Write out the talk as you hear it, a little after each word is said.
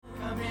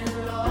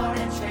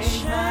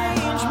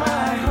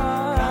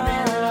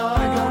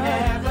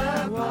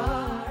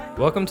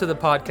Welcome to the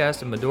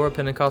podcast of Medora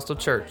Pentecostal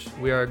Church.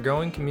 We are a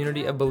growing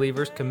community of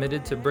believers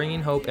committed to bringing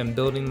hope and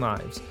building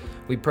lives.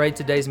 We pray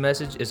today's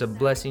message is a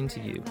blessing to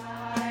you.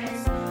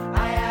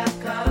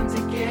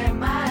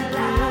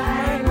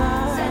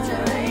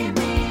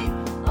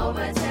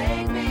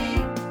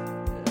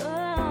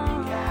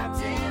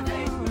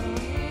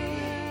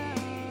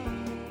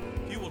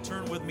 If you will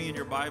turn with me in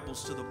your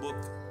Bibles to the book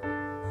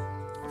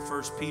of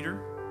 1 Peter.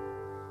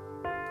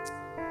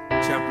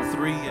 Chapter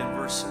 3 and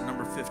verse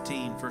number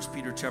 15. 1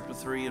 Peter chapter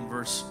 3 and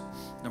verse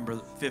number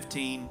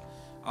 15.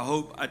 I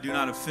hope I do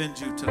not offend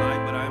you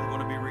tonight, but I am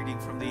going to be reading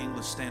from the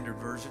English Standard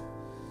Version.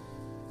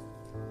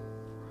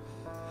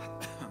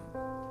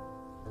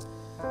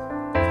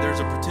 There's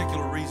a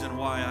particular reason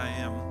why I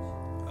am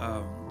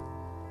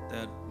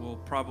that will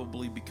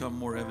probably become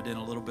more evident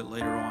a little bit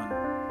later on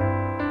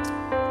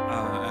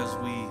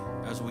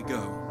as we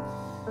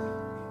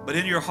go. But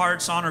in your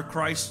hearts, honor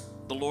Christ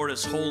the Lord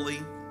as holy,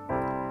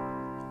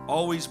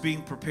 always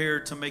being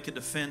prepared to make a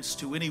defense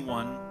to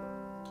anyone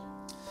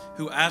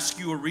who asks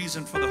you a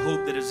reason for the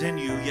hope that is in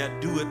you, yet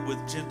do it with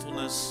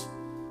gentleness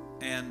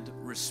and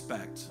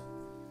respect.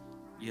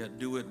 Yet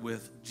do it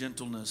with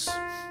gentleness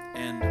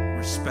and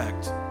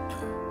respect.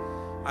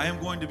 I am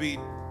going to be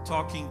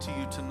talking to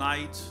you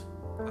tonight,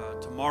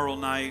 tomorrow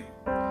night,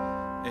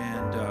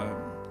 and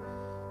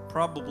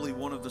probably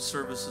one of the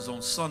services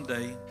on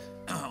Sunday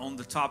on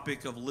the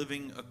topic of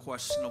living a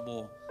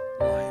questionable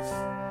life.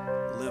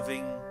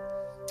 Living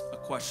a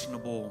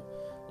questionable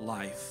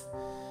life.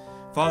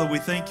 Father, we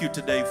thank you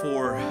today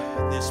for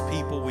this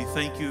people. We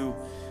thank you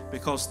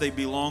because they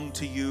belong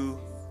to you,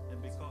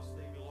 and because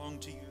they belong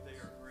to you, they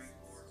are great,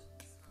 Lord.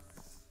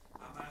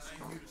 I'm asking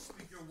you to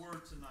speak your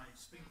word tonight.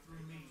 Speak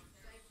through me.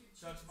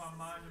 Touch my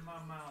mind and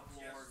my mouth,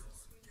 Lord.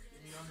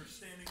 Give me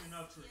understanding and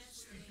utterance.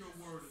 Speak your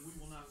word, and we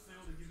will not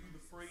fail to give you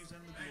the praise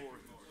and the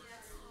glory.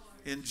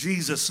 In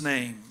Jesus'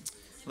 name,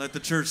 let the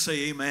church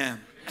say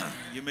amen.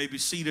 You may be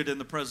seated in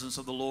the presence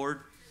of the Lord.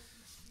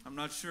 I'm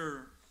not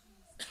sure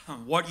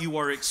what you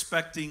are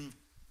expecting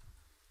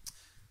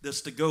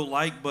this to go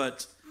like,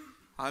 but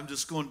I'm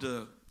just going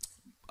to,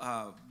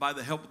 by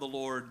the help of the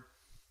Lord,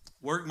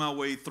 work my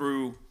way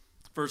through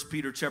 1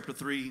 Peter chapter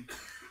 3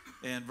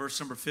 and verse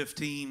number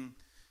 15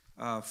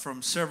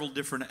 from several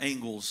different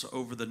angles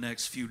over the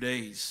next few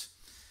days.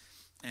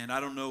 And I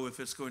don't know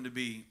if it's going to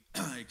be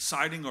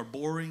exciting or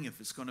boring, if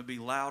it's going to be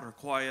loud or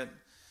quiet.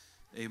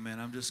 Amen.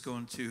 I'm just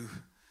going to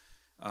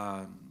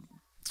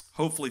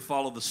hopefully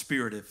follow the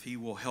Spirit if He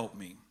will help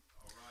me.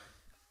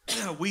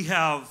 All right.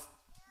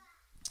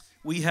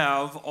 We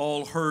have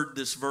all heard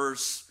this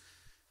verse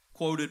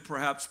quoted,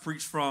 perhaps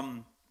preached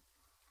from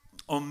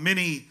on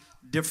many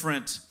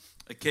different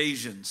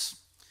occasions.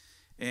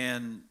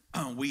 And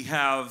we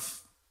have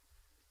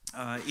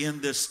in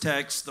this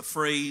text the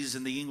phrase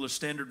in the English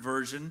Standard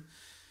Version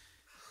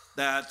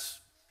that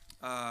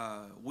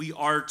we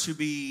are to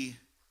be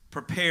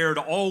prepared,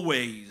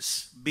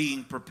 always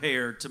being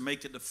prepared to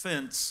make a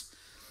defense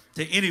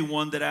to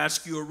anyone that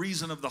asks you a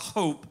reason of the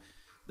hope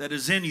that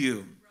is in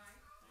you.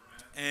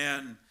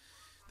 And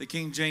the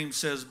King James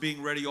says,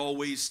 being ready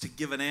always to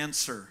give an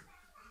answer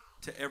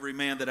to every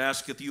man that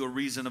asketh you a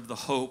reason of the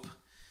hope.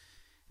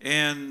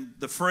 And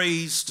the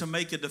phrase to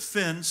make a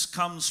defense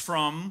comes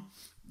from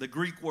the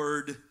Greek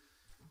word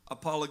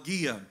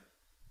apologia,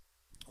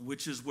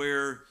 which is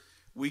where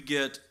we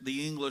get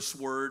the English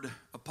word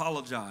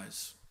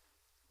apologize,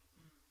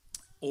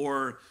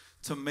 or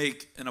to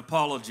make an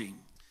apology.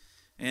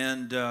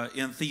 And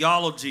in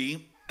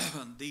theology,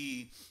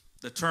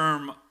 the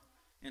term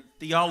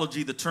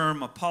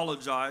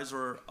apologize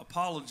or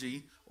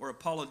apology or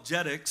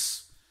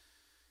apologetics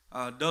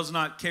does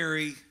not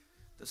carry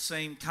the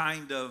same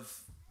kind of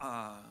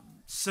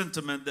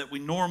sentiment that we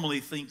normally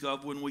think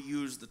of when we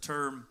use the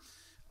term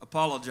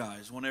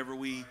apologize. Whenever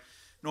we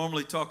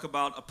normally talk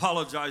about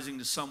apologizing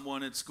to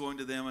someone, it's going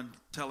to them and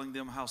telling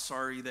them how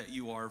sorry that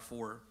you are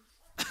for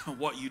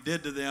what you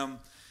did to them,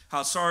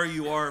 how sorry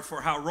you are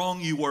for how wrong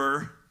you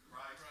were,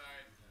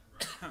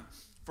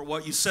 for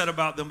what you said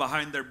about them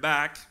behind their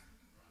back.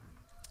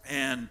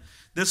 And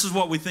this is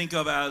what we think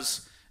of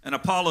as an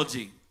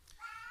apology.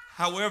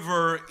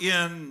 However,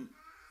 in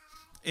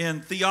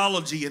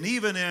theology and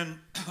even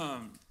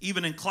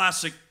in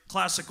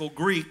classical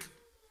Greek,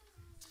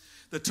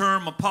 the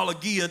term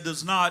apologia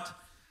does not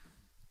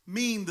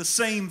mean the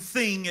same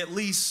thing, at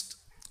least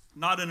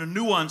not in a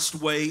nuanced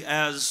way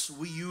as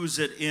we use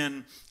it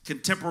in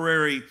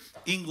contemporary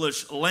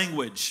English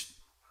language.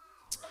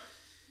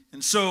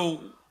 And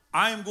so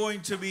I am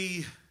going to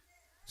be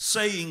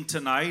saying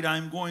tonight,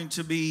 I'm going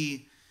to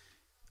be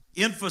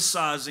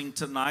emphasizing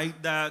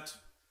tonight that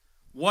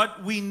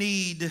what we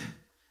need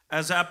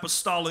as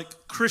apostolic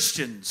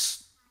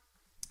Christians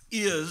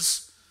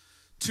is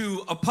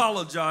to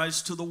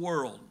apologize to the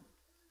world.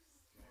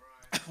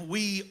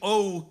 We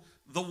owe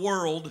the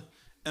world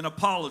an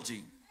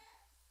apology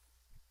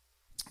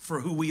for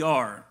who we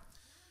are.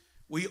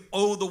 We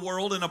owe the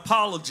world an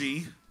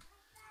apology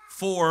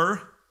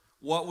for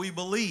what we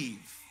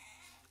believe.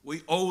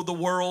 We owe the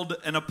world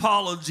an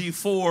apology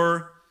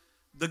for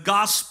the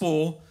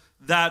gospel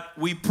that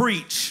we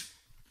preach.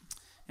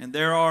 And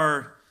there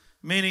are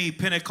many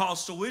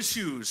Pentecostal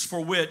issues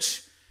for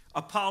which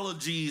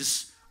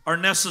apologies are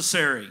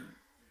necessary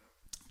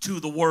to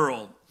the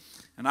world.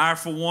 And I,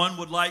 for one,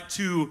 would like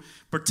to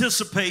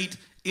participate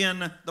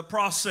in the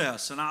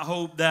process. And I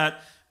hope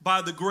that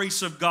by the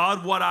grace of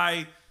God, what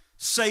I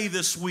say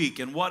this week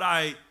and what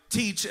I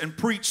teach and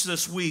preach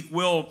this week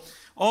will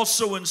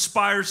also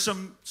inspire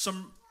some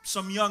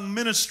young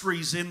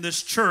ministries in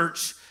this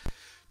church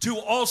to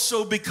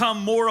also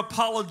become more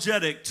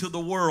apologetic to the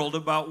world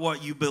about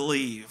what you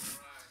believe.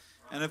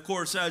 And of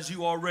course, as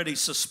you already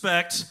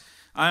suspect,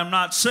 I am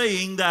not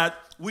saying that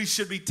we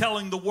should be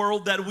telling the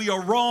world that we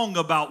are wrong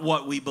about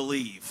what we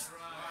believe.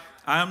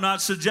 I am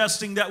not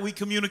suggesting that we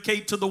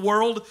communicate to the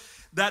world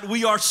that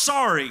we are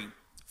sorry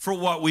for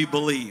what we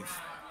believe.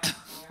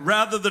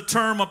 Rather, the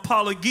term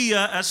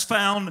apologia, as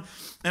found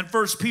in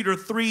 1 Peter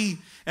 3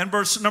 and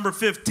verse number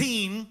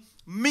 15,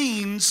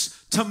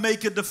 means to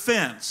make a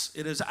defense.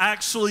 It was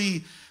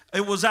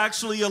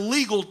actually a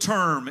legal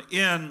term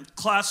in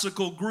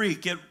classical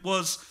Greek. It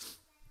was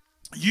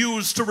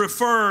used to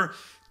refer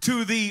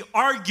to the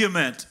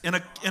argument in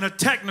a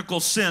technical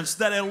sense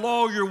that a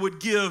lawyer would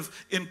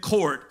give in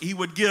court. He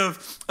would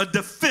give a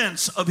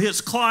defense of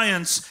his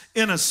client's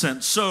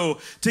innocence. So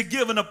to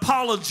give an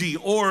apology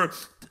or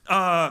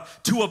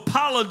to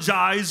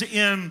apologize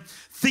in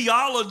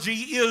theology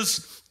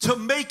is to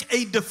make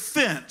a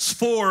defense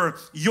for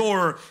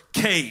your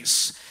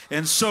case.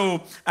 And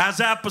so as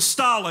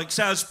apostolics,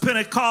 as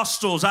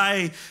Pentecostals,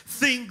 I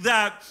think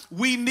that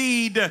we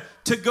need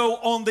to go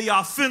on the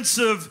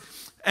offensive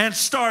and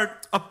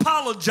start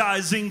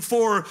apologizing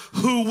for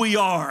who we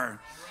are.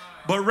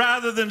 But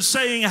rather than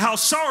saying how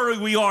sorry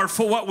we are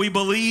for what we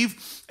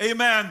believe,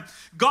 amen,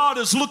 God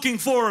is looking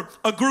for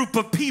a group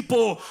of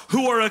people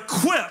who are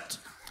equipped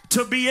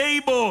to be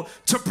able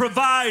to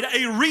provide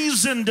a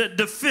reasoned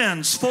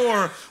defense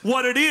for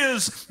what it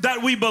is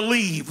that we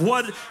believe,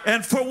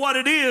 and for what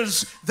it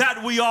is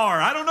that we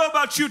are. I don't know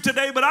about you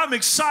today, but I'm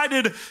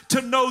excited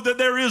to know that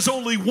there is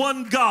only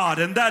one God,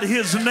 and that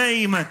His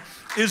name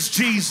is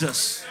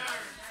Jesus.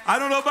 I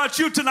don't know about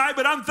you tonight,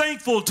 but I'm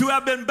thankful to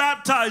have been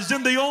baptized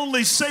in the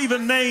only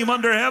saving name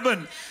under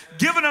heaven,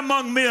 given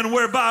among men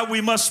whereby we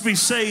must be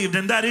saved,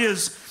 and that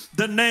is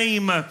the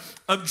name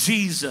of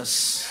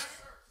Jesus.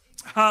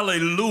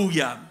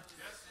 Hallelujah.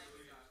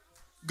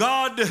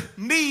 God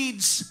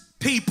needs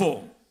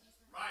people,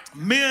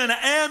 men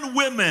and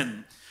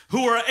women,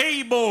 who are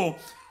able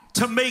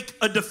to make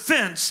a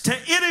defense to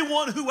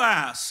anyone who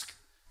asks,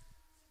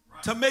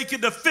 to make a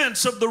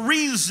defense of the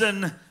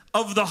reason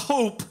of the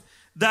hope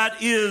that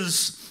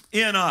is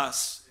in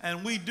us.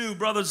 And we do,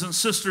 brothers and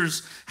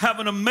sisters, have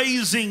an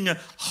amazing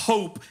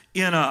hope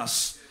in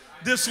us.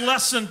 This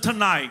lesson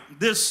tonight,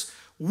 this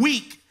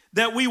week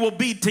that we will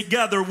be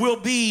together, will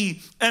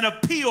be an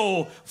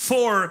appeal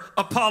for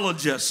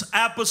apologists.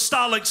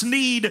 Apostolics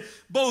need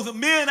both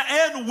men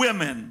and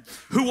women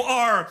who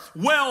are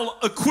well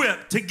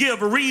equipped to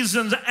give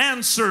reasons,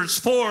 answers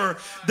for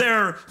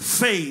their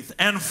faith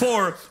and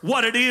for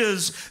what it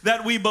is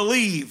that we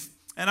believe.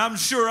 And I'm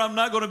sure I'm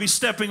not going to be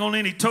stepping on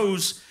any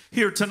toes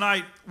here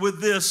tonight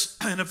with this.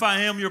 And if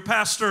I am, your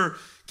pastor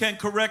can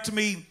correct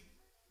me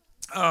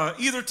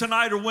either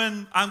tonight or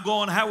when I'm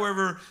going,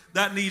 however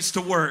that needs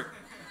to work.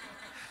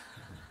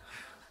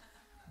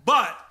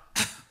 But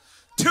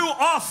too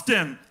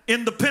often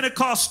in the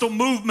Pentecostal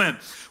movement,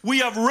 we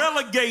have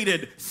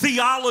relegated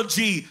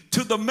theology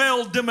to the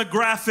male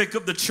demographic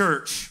of the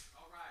church.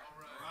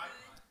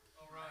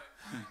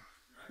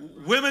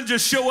 Women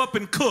just show up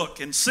and cook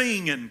and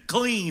sing and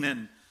clean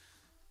and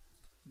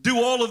do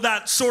all of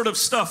that sort of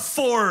stuff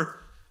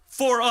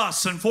for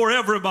us and for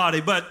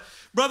everybody. But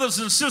brothers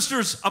and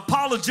sisters,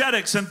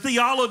 apologetics and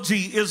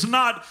theology is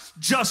not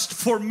just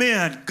for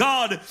men.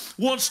 God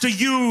wants to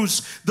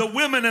use the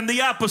women in the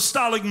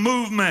apostolic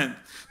movement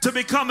to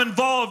become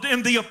involved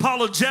in the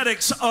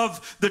apologetics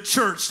of the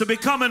church, to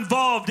become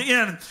involved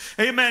in,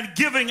 amen,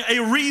 giving a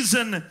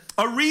reasoned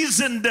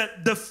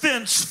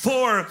defense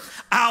for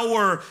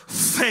our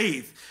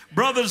faith.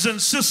 Brothers and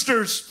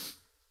sisters,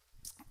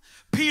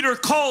 Peter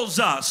calls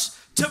us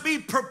to be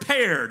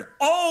prepared,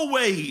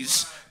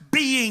 always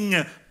being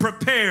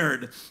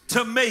prepared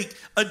to make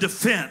a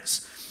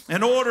defense.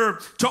 In order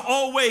to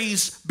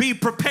always be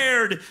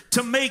prepared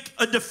to make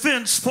a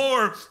defense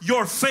for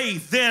your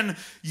faith, then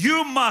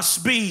you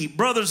must be,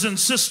 brothers and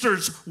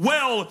sisters,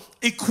 well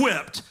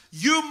equipped.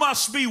 You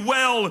must be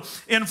well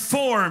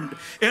informed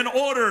in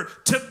order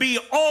to be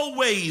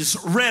always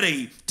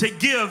ready to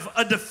give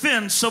a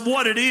defense of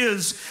what it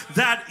is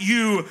that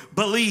you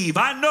believe.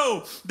 I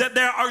know that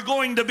there are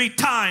going to be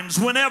times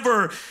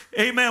whenever,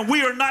 amen,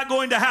 we are not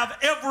going to have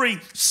every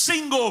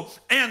single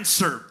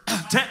answer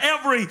to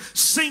every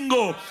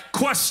single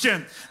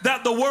question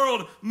that the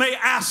world may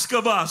ask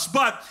of us.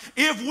 But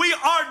if we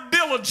are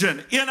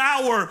diligent in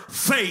our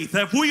faith,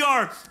 if we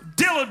are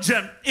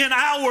diligent in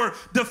our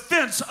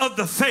defense of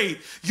the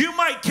faith, you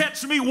might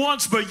catch me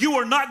once, but you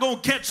are not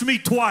going to catch me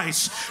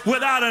twice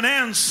without an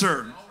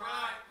answer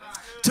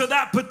to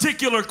that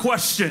particular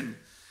question.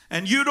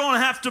 And you don't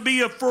have to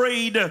be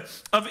afraid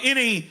of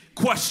any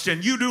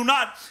question. You do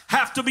not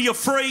have to be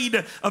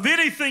afraid of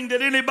anything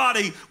that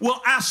anybody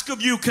will ask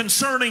of you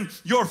concerning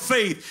your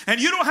faith. And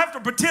you don't have to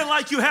pretend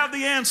like you have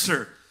the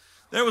answer.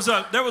 There was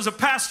a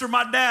pastor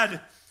my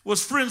dad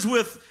was friends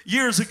with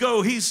years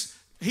ago. He's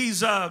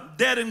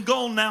dead and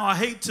gone now. I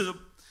hate to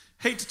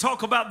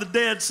talk about the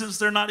dead since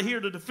they're not here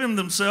to defend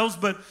themselves,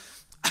 but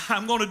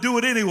I'm going to do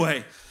it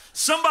anyway.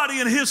 Somebody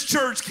in his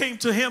church came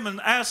to him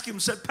and asked him,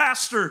 said,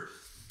 "Pastor,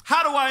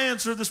 how do I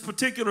answer this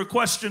particular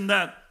question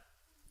that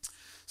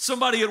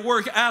somebody at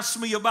work asked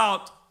me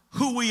about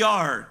who we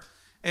are?"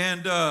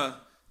 And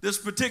this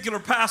particular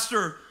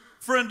pastor,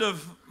 friend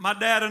of my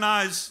dad and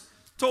I's,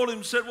 told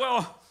him, said,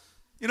 "Well,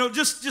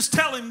 just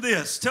tell him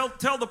this.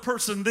 Tell the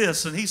person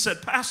this." And he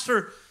said,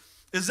 "Pastor,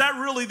 is that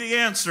really the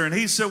answer?" And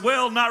he said,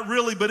 "Well, not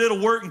really, but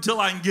it'll work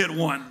until I can get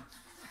one."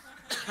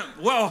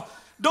 Well,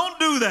 don't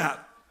do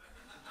that.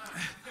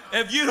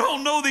 If you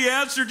don't know the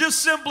answer,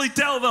 just simply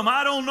tell them,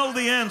 "I don't know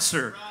the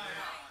answer.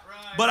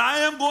 But I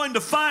am going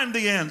to find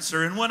the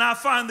answer. And when I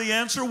find the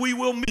answer, we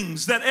will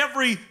means that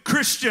every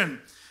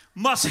Christian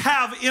must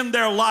have in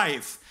their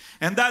life.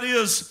 And that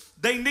is,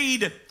 they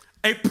need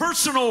a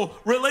personal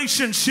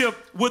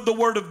relationship with the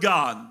Word of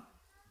God.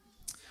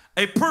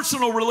 A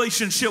personal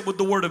relationship with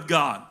the Word of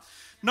God.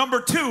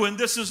 Number two, and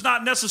this is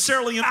not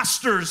necessarily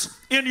pastors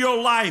in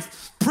your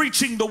life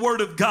preaching the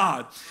Word of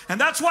God. And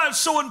that's why it's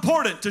so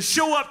important to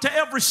show up to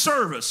every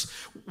service.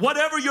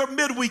 Whatever your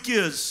midweek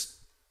is,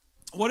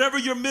 whatever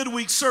your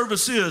midweek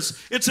service is,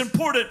 it's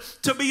important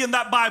to be in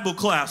that Bible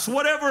class.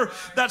 Whatever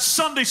that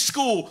Sunday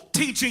school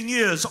teaching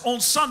is on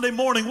Sunday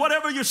morning,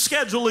 whatever your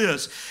schedule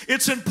is,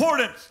 it's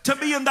important to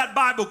be in that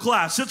Bible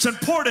class. It's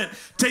important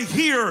to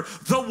hear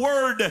the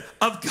Word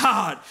of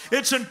God.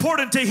 It's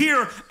important to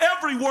hear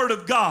every Word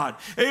of God,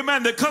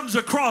 amen, that comes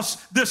across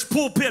this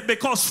pulpit,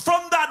 because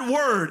from that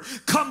Word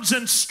comes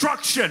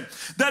instruction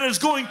that is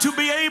going to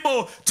be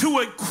able to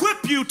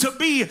equip you to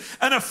be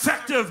an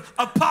effective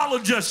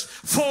apologist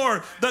for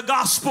the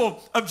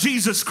gospel of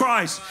Jesus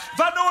Christ. If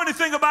I know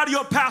anything about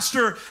your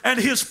pastor and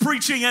his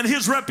preaching and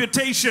his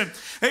reputation,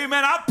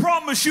 amen, I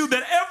promise you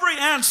that every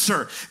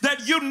answer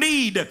that you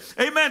need,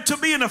 amen, to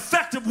be an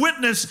effective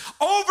witness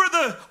over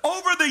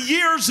the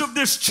years of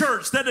this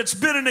church that it's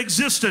been in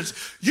existence,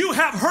 you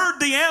have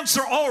heard the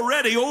answer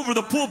already over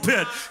the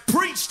pulpit,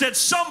 preached at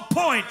some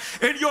point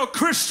in your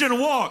Christian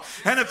walk.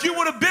 And if you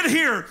would have been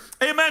here,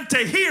 amen, to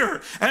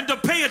hear and to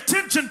pay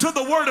attention to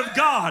the Word of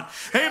God,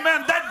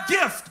 amen, that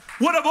gift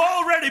would have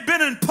already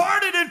been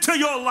imparted into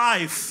your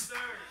life.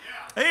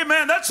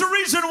 Amen. That's the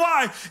reason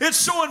why it's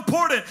so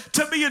important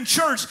to be in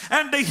church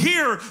and to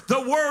hear the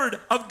Word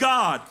of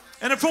God.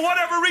 And if for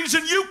whatever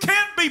reason you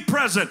can't be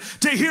present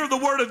to hear the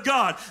Word of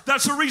God,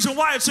 that's the reason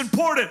why it's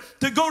important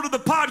to go to the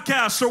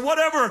podcast or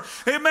whatever,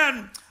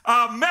 amen,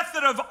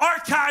 method of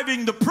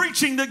archiving the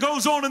preaching that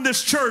goes on in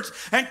this church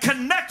and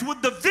connect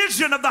with the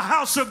vision of the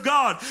house of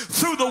God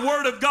through the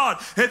Word of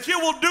God. If you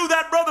will do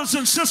that, brothers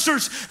and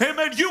sisters,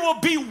 amen, you will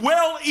be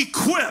well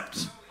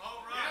equipped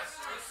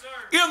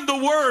in the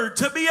Word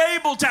to be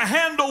able to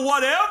handle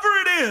whatever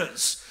it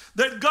is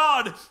that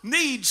God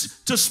needs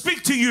to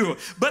speak to you.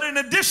 But in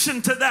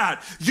addition to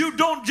that, you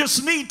don't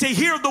just need to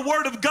hear the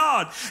Word of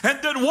God and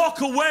then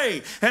walk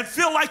away and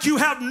feel like you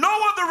have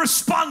no other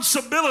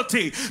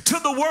responsibility to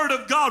the Word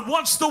of God.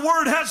 Once the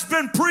Word has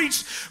been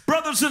preached,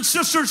 brothers and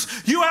sisters,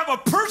 you have a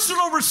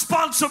personal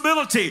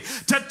responsibility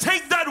to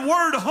take that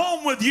Word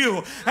home with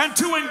you and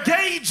to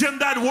engage in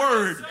that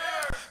Word,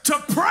 to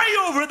pray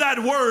over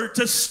that Word,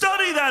 to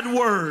study that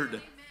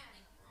Word,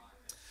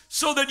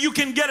 so that you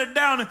can get it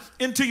down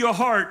into your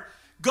heart.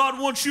 God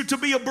wants you to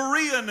be a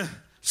Berean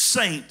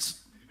saint.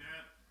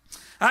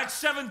 Amen. Acts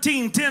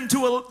 17:10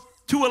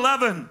 to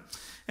 11.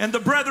 And the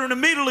brethren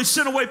immediately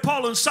sent away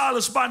Paul and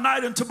Silas by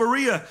night into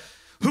Berea,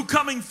 who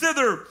coming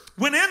thither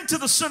went into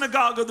the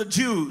synagogue of the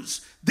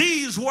Jews.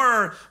 These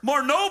were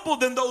more noble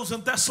than those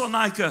in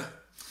Thessalonica,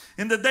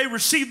 in that they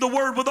received the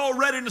word with all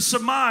readiness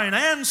of mind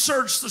and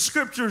searched the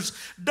scriptures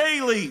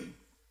daily,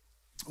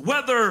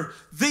 whether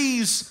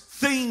these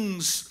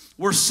things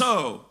were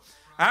so.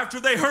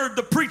 After they heard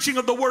the preaching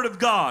of the Word of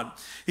God,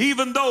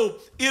 even though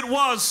it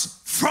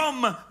was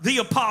from the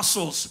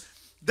apostles,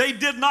 they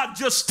did not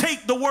just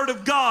take the Word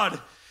of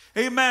God,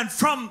 amen,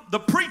 from the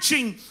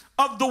preaching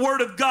of the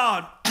Word of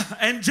God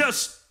and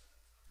just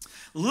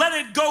let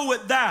it go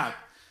at that.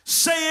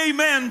 Say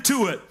amen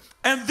to it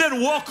and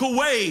then walk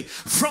away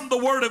from the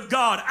Word of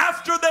God.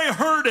 After they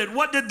heard it,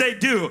 what did they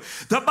do?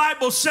 The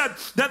Bible said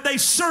that they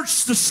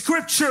searched the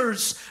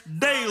scriptures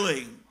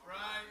daily,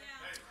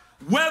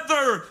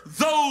 whether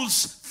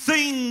those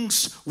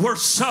things were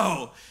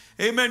so.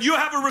 Amen. You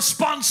have a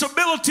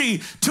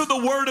responsibility to the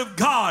Word of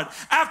God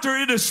after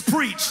it is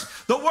preached.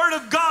 The Word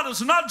of God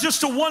is not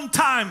just a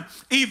one-time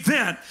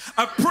event.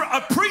 A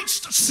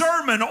preached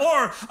sermon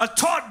or a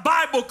taught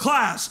Bible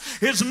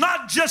class is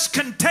not just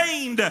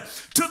contained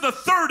to the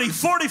 30,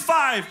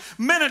 45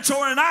 minutes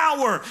or an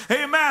hour,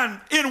 amen,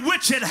 in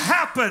which it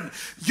happened.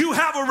 You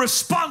have a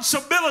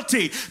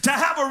responsibility to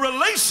have a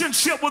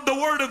relationship with the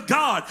Word of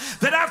God,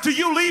 that after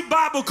you leave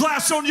Bible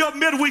class on your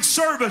midweek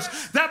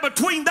service, that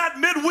between that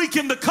midweek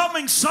and the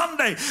coming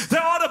Sunday,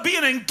 there ought to be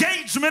an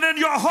engagement in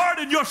your heart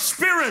and your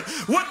spirit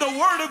with the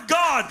Word of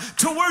God,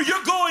 to where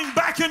you're going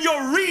back and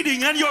you're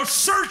reading and you're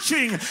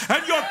searching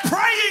and you're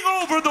praying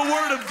over the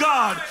Word of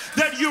God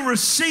that you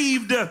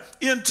received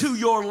into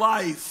your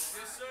life.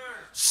 Yes,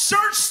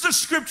 search the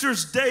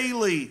Scriptures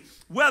daily,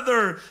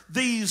 whether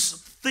these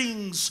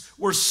things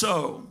were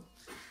so.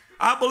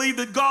 I believe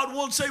that God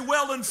wants a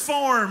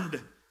well-informed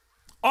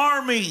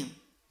army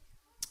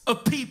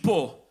of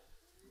people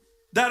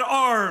that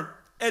are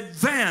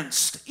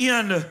advanced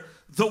in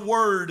the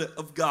Word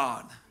of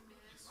God.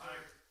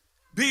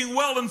 Being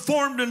well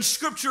informed in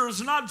Scripture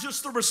is not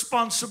just the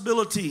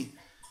responsibility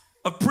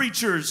of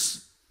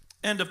preachers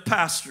and of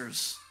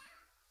pastors.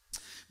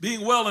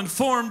 Being well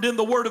informed in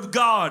the Word of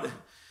God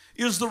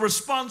is the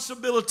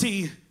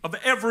responsibility of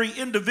every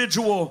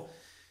individual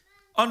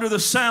under the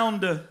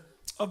sound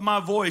of my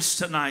voice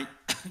tonight.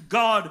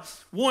 God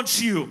wants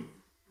you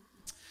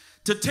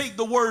to take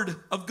the Word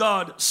of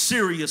God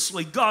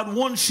seriously. God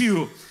wants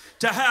you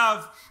to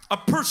have a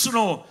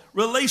personal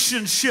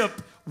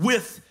relationship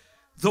with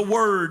the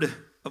Word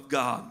of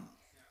God.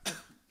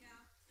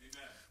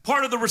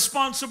 Part of the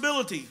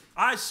responsibility,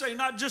 I say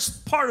not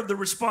just part of the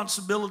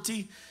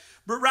responsibility,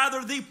 but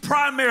rather the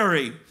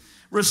primary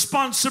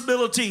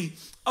responsibility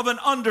of an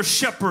under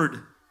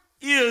shepherd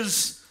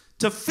is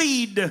to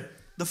feed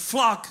the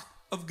flock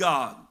of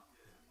God.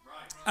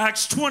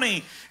 Acts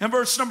 20 and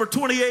verse number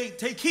 28,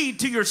 take heed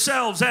to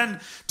yourselves and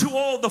to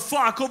all the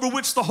flock over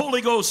which the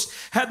Holy Ghost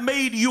had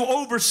made you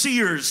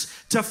overseers,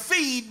 to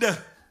feed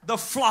the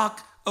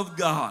flock of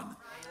God.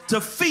 To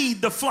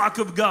feed the flock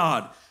of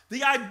God.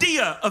 The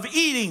idea of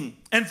eating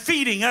and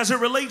feeding as it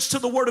relates to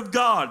the Word of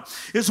God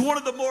is one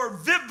of the more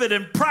vivid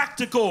and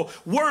practical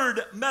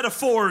word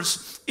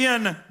metaphors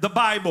in the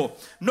Bible.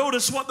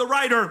 Notice what the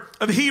writer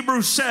of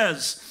Hebrews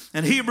says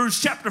in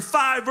Hebrews chapter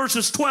 5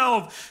 verses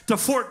 12 to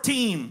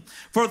 14.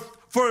 For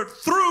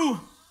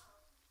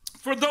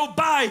though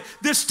by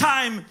this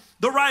time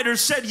the writer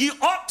said ye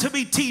ought to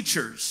be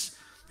teachers,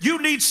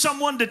 you need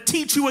someone to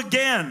teach you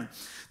again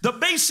the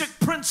basic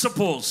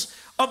principles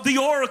of the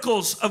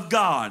oracles of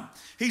God.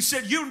 He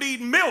said you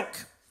need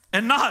milk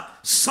and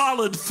not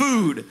solid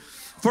food.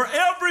 For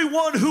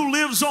everyone who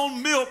lives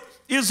on milk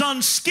is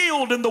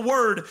unskilled in the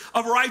word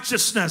of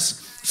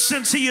righteousness,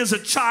 since he is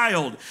a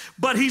child.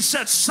 But he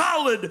said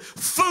solid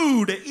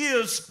food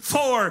is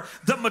for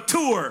the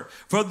mature,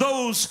 for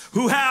those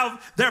who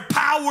have their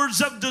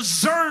powers of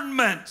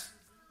discernment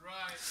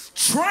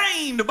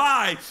trained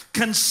by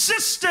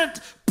consistent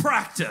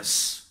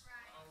practice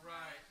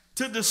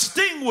to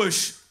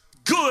distinguish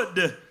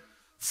good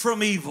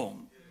from evil.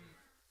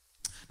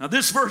 Now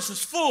this verse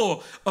is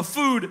full of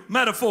food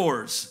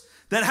metaphors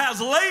that has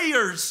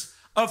layers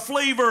of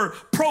flavor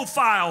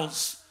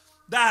profiles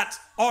that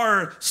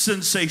are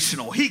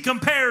sensational. He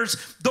compares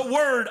the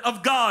Word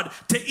of God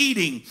to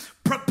eating,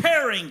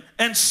 preparing,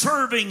 and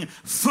serving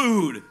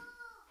food.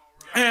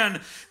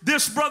 And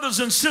this, brothers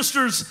and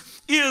sisters,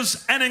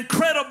 is an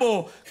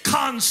incredible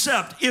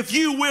concept if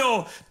you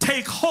will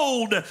take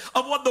hold of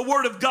what the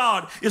Word of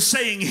God is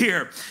saying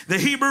here. The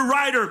Hebrew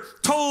writer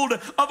told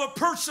of a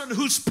person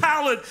whose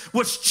palate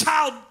was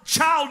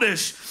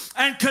childish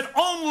and could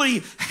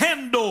only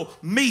handle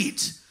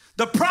meat.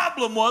 The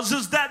problem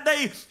is that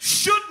they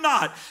should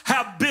not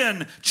have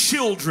been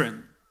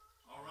children.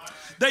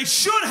 They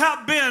should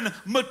have been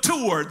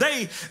mature.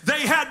 They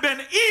had been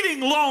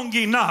eating long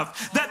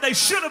enough that they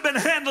should have been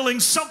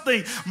handling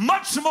something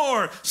much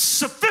more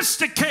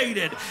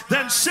sophisticated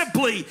than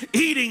simply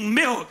eating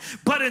milk.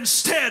 But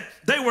instead,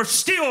 they were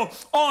still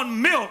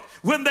on milk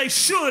when they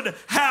should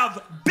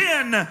have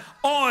been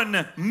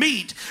on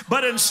meat.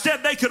 But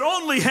instead, they could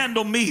only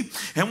handle meat.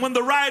 And when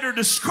the writer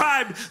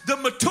described the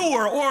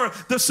mature or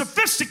the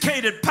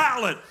sophisticated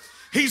palate,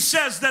 he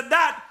says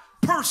that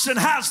person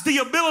has the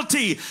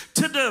ability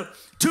to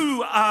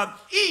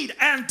eat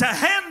and to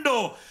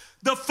handle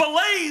the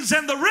fillets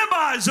and the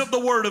ribeyes of the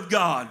Word of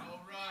God.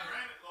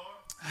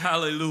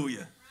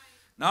 Hallelujah.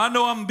 Now I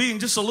know I'm being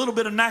just a little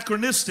bit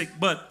anachronistic,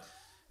 but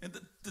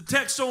the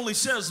text only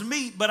says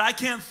meat, but I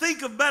can't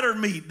think of better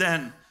meat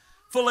than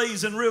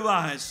fillets and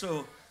ribeyes.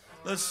 So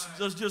let's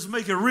just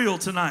make it real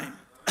tonight.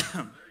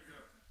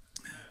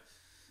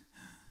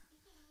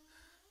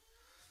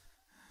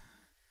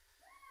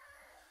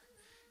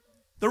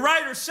 The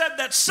writer said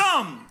that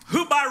some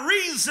who by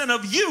reason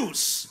of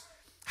use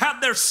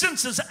have their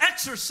senses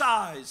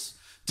exercised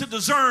to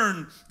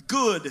discern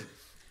good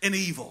and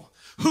evil.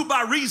 Who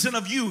by reason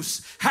of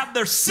use have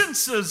their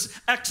senses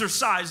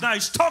exercised. Now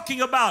he's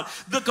talking about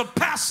the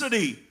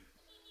capacity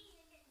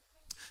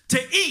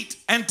to eat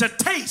and to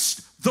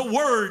taste the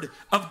word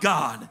of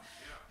God.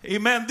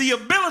 Amen. The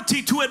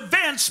ability to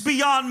advance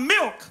beyond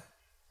milk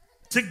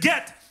to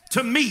get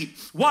to meat.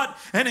 What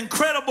an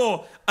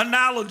incredible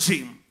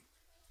analogy.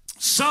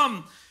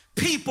 Some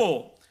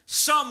people,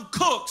 some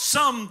cooks,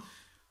 some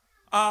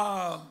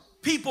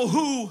people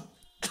who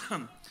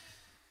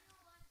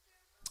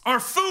are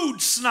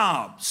food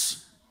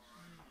snobs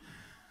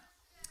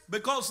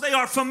because they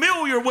are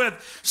familiar with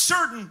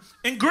certain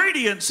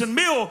ingredients and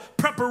meal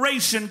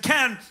preparation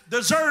can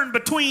discern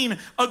between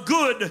a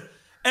good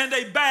and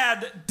a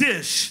bad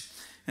dish.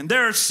 And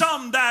there are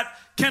some that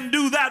can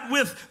do that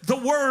with the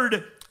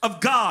word of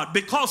God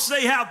because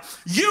they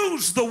have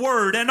used the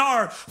word and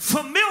are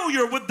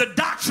familiar with the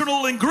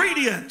doctrinal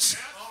ingredients.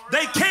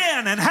 They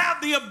can and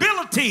have the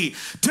ability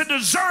to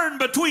discern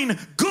between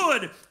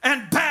good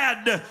and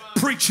bad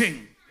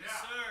preaching.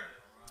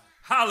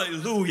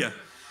 Hallelujah.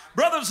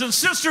 Brothers and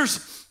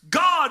sisters,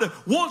 God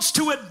wants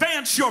to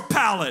advance your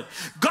palate.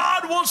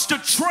 God wants to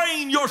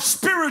train your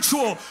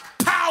spiritual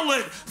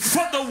palate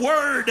for the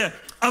word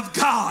of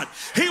God.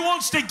 He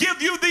wants to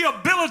give you the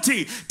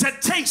ability to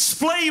taste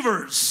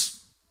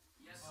flavors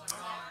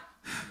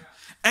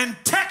and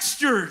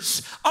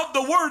textures of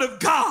the word of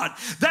God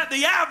that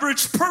the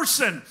average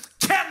person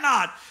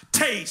cannot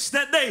taste,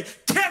 that they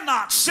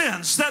cannot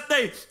sense, that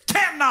they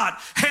cannot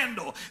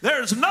handle.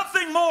 There's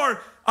nothing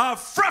more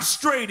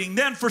frustrating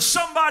than for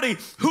somebody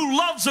who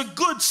loves a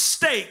good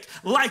steak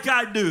like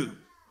I do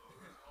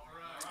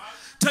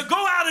to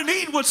go out and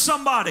eat with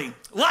somebody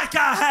like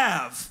I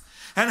have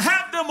and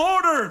have them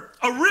order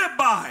a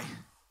ribeye.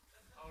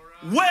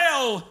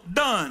 Well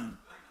done.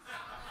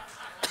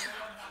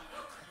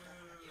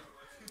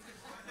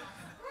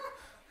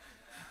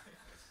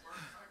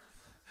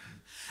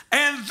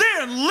 And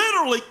then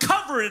literally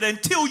cover it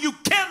until you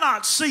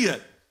cannot see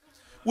it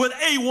with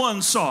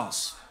A1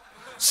 sauce.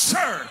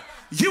 Sir,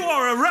 you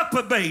are a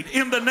reprobate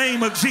in the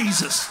name of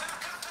Jesus.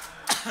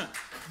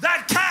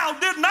 That cow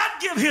did not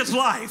give his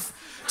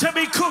life to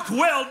be cooked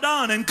well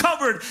done and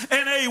covered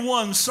in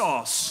A1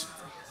 sauce.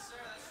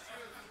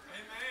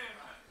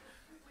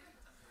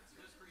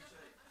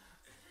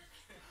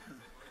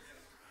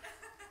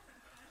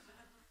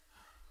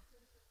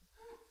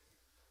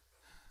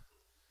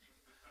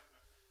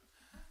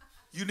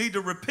 You need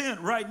to repent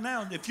right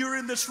now. If you're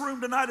in this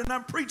room tonight and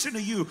I'm preaching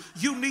to you,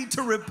 you need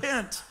to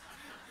repent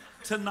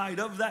tonight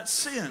of that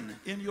sin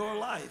in your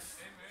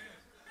life.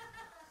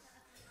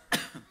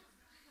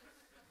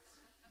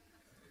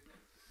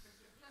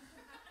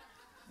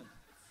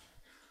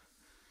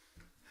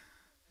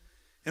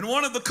 In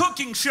one of the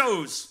cooking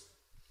shows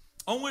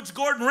on which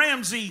Gordon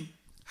Ramsay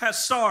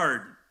has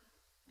starred,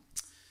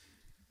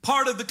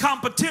 part of the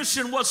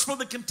competition was for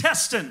the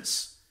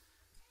contestants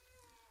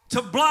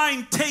to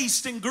blind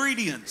taste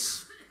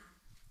ingredients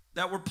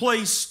that were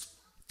placed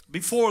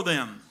before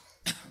them.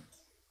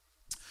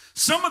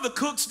 Some of the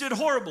cooks did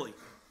horribly.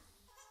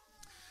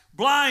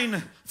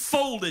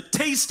 Blindfolded,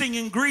 tasting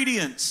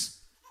ingredients.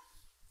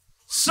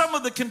 Some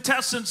of the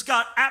contestants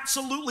got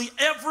absolutely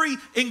every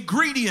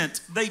ingredient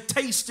they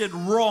tasted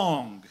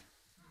wrong.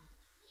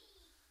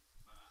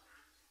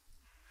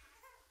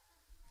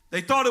 They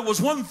thought it was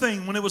one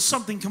thing when it was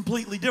something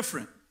completely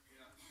different.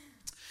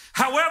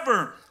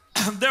 However,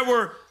 there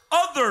were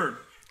other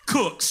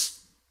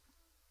cooks.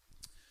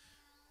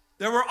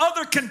 There were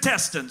other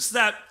contestants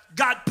that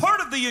got part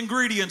of the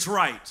ingredients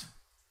right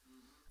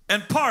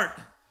and part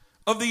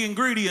of the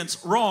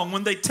ingredients wrong.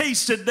 When they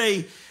tasted,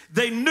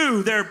 they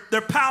knew their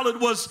palate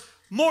was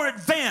more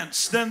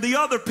advanced than the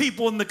other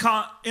people in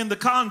the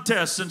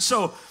contest. And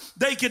so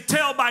they could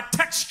tell by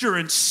texture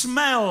and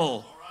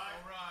smell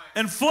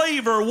and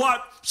flavor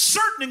what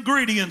certain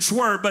ingredients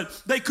were, but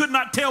they could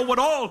not tell what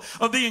all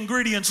of the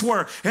ingredients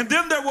were. And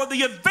then there were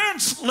the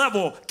advanced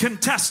level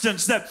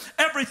contestants that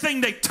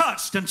everything they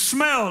touched and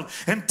smelled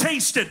and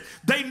tasted,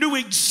 they knew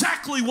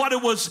exactly what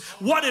it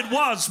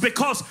was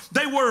because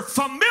they were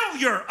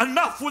familiar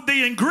enough with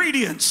the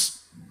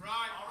ingredients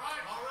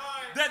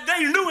that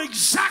they knew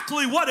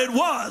exactly what it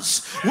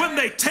was when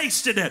they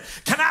tasted it.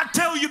 Can I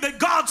tell you that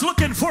God's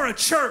looking for a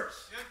church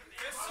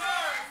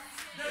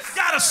that's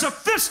got a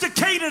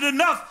sophisticated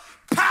enough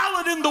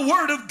palate in the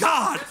Word of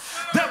God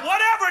that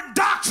whatever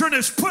doctrine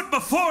is put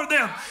before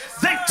them,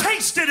 they've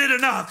tasted it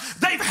enough,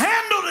 they've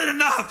handled it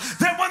enough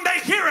that when they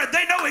hear it,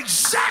 they know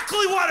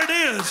exactly what it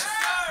is.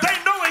 They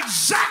know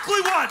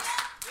exactly what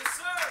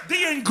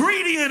the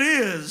ingredient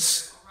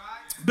is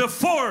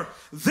before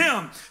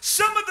them.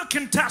 Some of the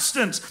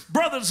contestants,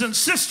 brothers and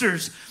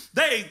sisters,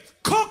 they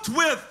cooked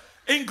with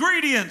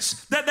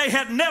ingredients that they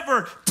had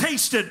never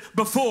tasted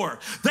before.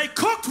 They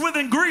cooked with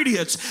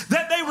ingredients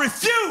that they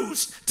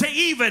refused to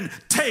even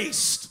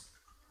taste.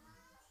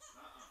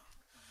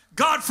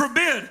 God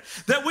forbid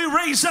that we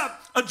raise up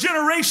a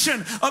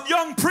generation of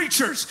young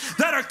preachers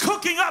that are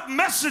cooking up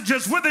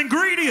messages with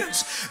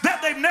ingredients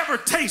that they've never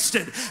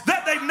tasted,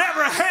 that they've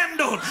never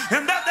handled,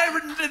 and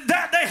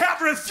that they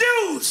have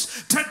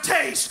refused to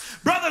taste.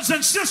 Brothers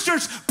and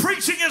sisters,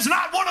 preaching is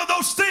not one of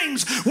those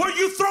things where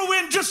you throw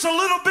in just a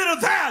little bit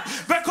of that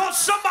because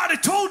somebody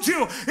told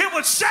you it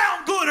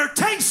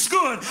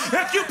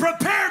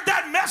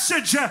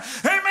message,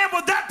 amen,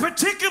 with that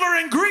particular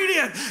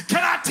ingredient.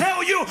 Can I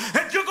tell you,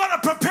 if you're going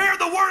to prepare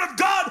the Word of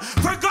God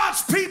for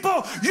God's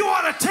people, you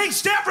ought to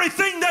taste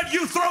everything that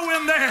you throw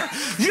in there.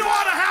 You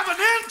ought to have an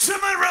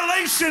intimate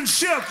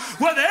relationship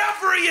with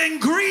every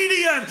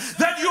ingredient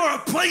that you are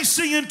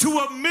placing into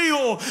a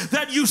meal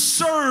that you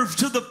serve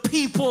to the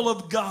people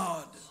of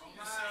God.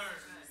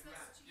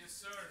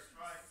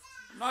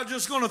 I'm not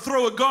just going to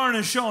throw a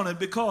garnish on it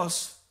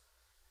because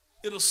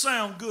it'll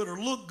sound good or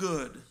look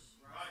good.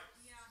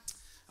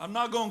 I'm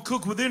not going to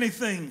cook with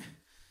anything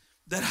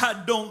that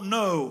I don't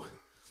know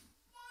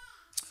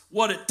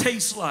what it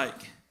tastes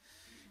like.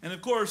 And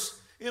of course,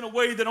 in a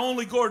way that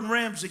only Gordon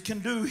Ramsay can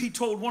do, he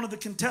told one of the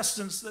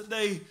contestants that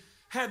they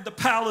had the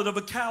palate of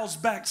a cow's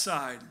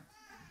backside.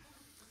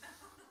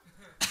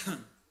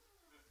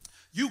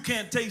 You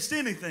can't taste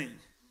anything.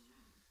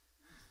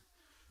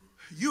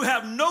 You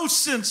have no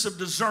sense of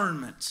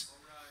discernment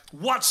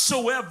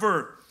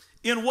whatsoever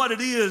in what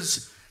it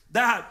is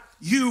that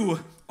you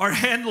are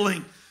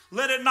handling.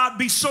 Let it not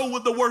be so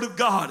with the Word of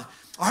God.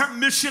 Our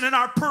mission and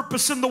our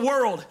purpose in the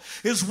world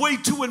is way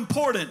too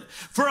important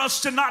for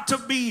us to not to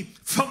be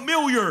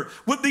familiar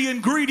with the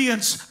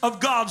ingredients of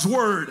God's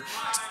Word.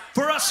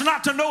 For us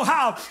not to know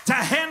how to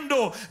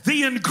handle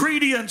the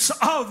ingredients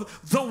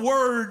of the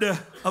Word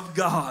of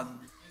God.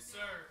 Yes, sir.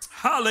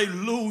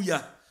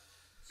 Hallelujah.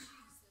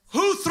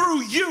 Who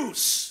through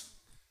use,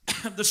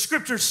 the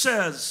scripture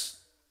says,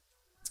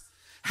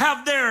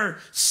 have their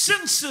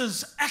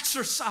senses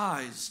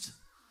exercised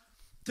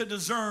to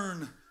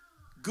discern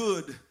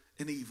good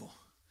and evil.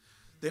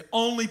 The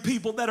only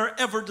people that are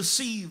ever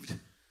deceived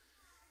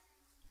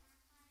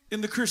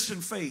in the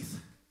Christian faith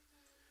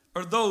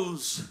are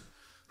those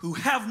who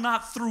have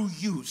not through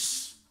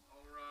use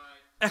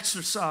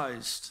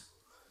exercised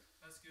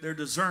their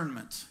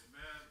discernment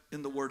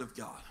in the Word of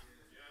God.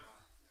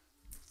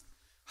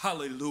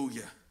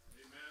 Hallelujah.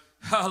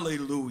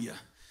 Hallelujah.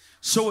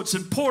 So it's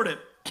important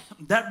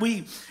that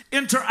we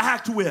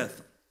interact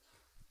with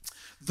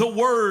the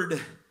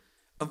Word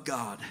of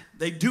God.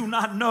 They do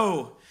not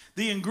know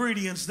the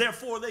ingredients,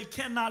 therefore they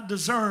cannot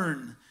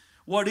discern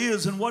what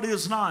is and what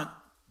is not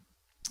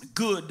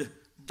good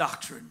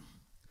doctrine.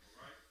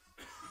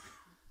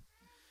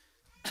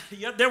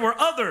 Yet there are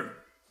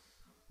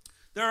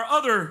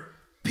other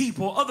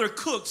people, other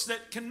cooks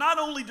that can not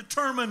only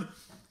determine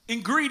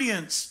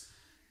ingredients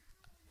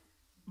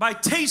by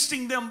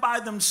tasting them by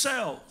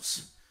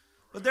themselves,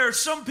 but there are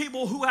some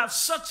people who have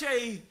such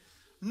a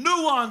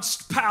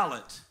nuanced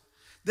palate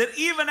that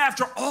even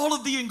after all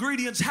of the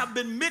ingredients have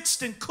been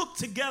mixed and cooked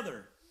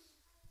together,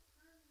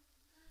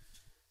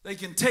 they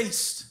can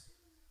taste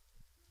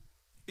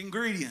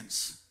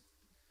ingredients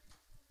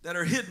that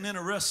are hidden in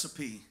a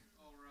recipe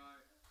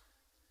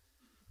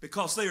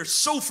because they are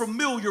so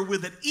familiar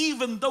with it,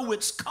 even though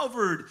it's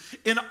covered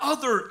in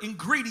other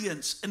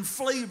ingredients and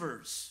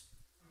flavors.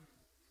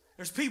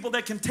 There's people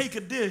that can take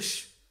a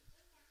dish.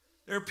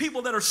 There are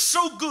people that are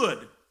so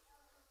good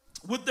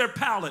with their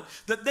palate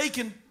that they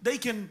can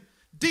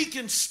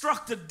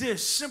deconstruct a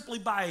dish simply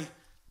by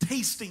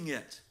tasting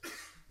it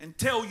and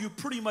tell you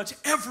pretty much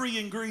every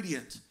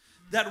ingredient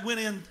that went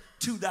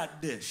into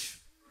that dish,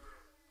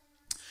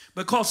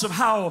 because of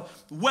how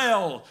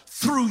well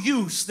through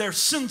use their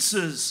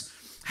senses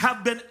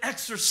have been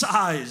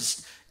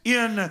exercised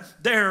in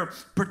their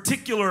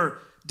particular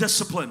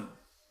discipline.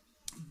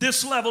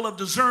 This level of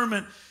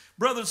discernment,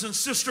 brothers and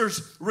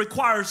sisters,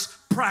 requires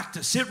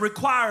practice. It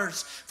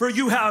requires for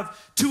you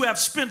to have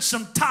spent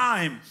some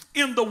time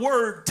in the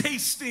Word,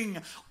 tasting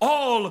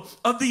all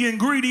of the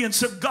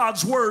ingredients of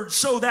God's Word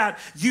so that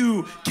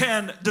you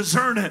can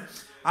discern it.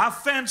 I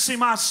fancy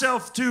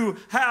myself to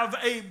have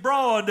a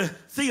broad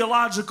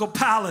theological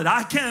palate.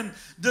 I can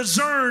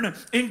discern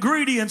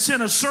ingredients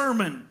in a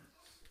sermon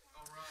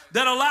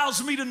that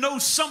allows me to know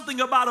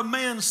something about a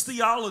man's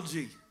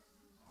theology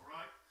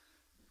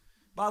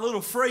by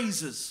little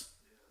phrases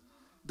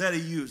that he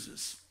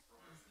uses.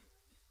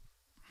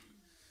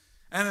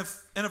 And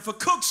if a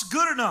cook's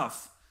good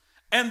enough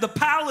and the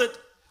palate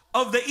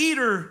of the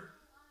eater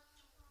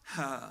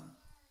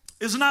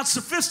is not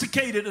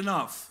sophisticated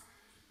enough,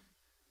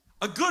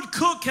 a good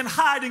cook can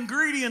hide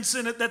ingredients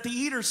in it that the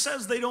eater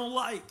says they don't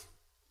like.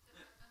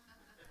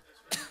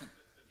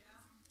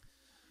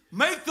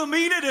 Make them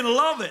eat it and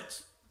love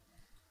it.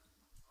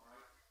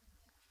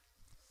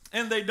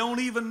 And they don't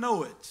even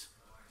know it.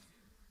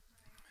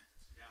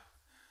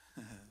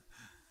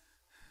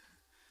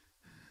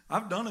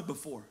 I've done it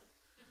before.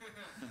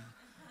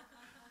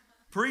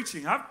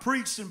 Preaching. I've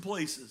preached in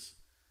places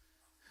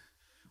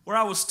where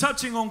I was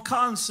touching on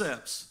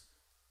concepts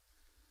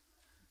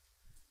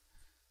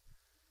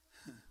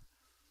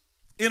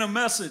in a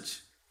message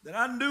that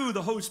I knew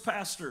the host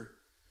pastor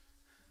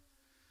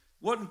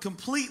wasn't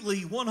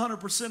completely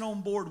 100%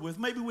 on board with.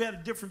 Maybe we had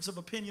a difference of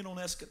opinion on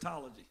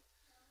eschatology.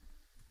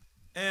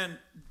 And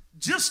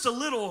just a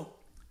little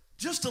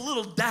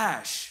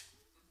dash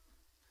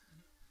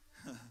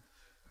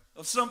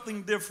of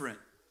something different.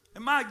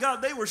 And my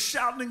God, they were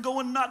shouting and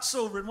going nuts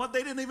over it. And what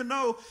they didn't even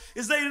know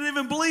is they didn't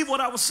even believe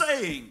what I was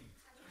saying.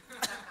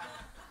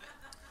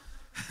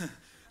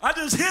 I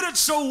just hit it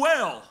so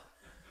well.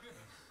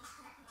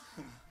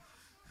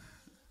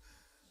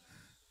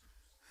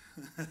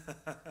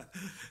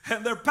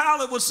 And their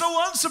palate was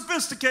so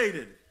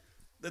unsophisticated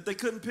that they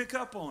couldn't pick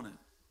up on it.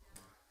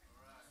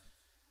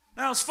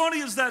 Now, as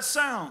funny as that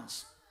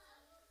sounds,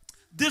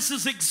 this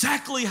is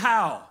exactly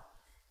how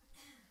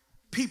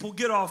people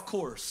get off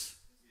course.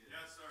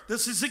 Yes, sir.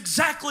 This is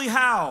exactly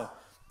how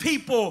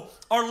people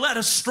are led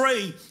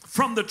astray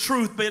from the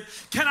truth. But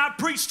can I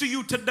preach to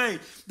you today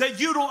that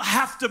you don't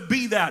have to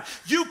be that?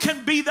 You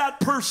can be that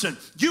person.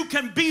 You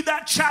can be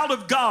that child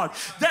of God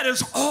that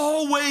is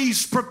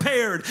always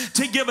prepared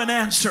to give an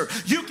answer.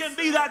 You can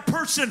be that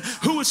person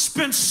who has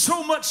spent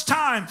so much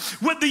time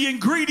with the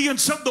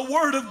ingredients of the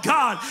Word of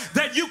God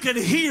that you can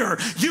hear,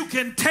 you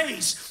can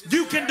taste,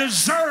 you can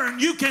discern,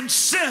 you can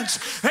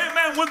sense,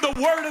 amen, when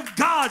the Word of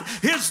God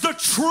is the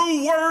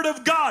true Word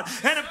of God.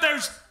 And if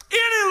there's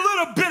any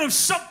little bit of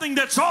something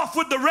that's off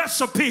with the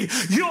recipe,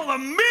 you'll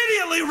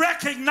immediately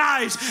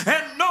recognize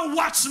and know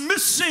what's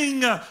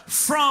missing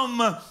from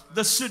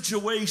the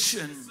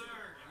situation.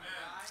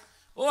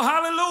 Oh,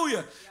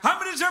 hallelujah. How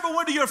many's ever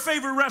went to your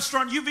favorite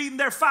restaurant? You've eaten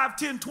there 5,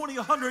 10, 20,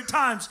 100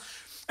 times,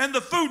 and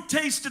the food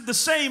tasted the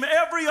same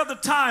every other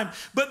time.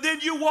 But then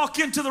you walk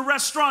into the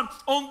restaurant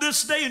on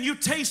this day and you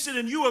taste it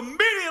and you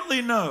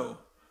immediately know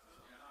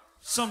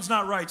something's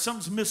not right.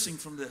 Something's missing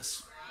from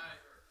this.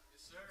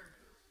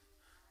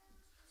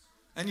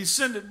 And you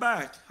send it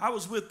back. I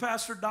was with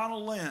Pastor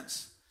Donald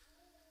Lance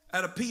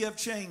at a P.F.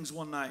 Chang's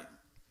one night.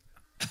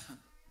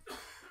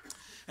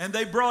 And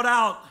they brought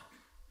out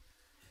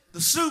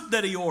the soup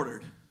that he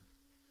ordered.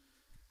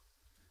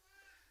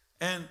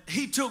 And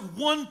he took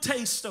one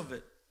taste of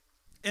it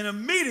and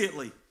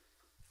immediately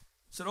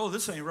said, oh,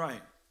 this ain't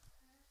right.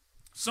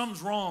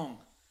 Something's wrong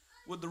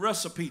with the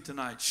recipe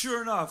tonight.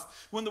 Sure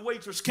enough, when the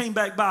waitress came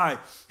back by,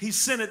 he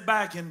sent it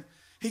back and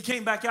he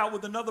came back out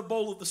with another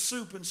bowl of the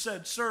soup and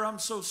said, sir, I'm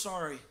so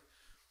sorry.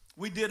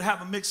 We did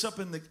have a mix-up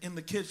in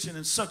the kitchen,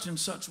 and such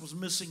was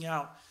missing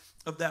out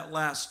of that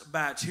last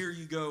batch. Here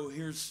you go.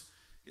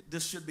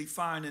 This should be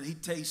fine. And he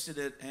tasted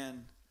it,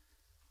 and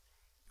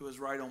it was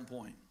right on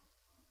point.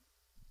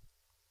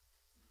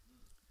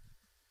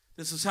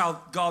 This is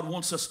how God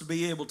wants us to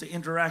be able to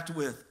interact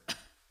with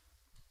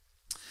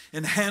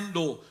and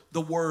handle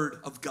the Word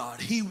of God.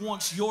 He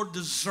wants your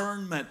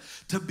discernment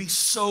to be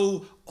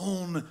so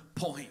on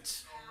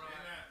point.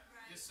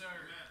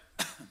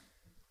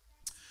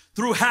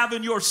 Through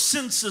having your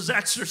senses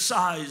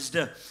exercised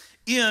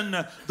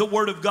in the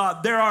Word of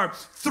God. There are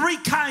 3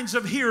 kinds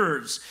of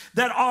hearers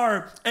that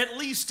are at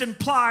least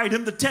implied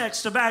in the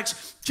text of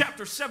Acts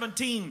chapter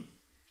 17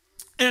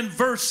 and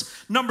verse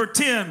number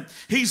 10.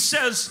 He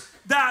says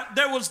that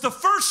there was the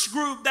first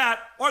group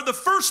or the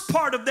first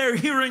part of their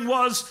hearing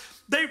was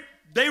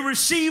they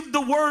received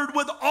the Word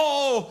with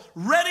all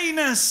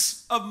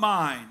readiness of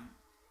mind.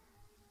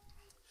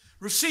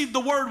 Received the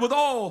Word with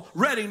all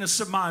readiness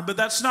of mind. But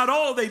that's not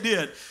all they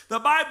did. The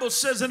Bible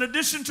says in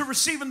addition to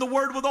receiving the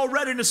Word with all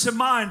readiness of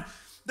mind,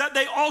 that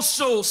they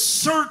also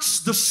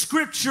searched the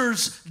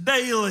Scriptures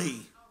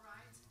daily,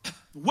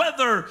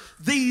 whether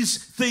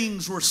these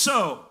things were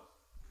so.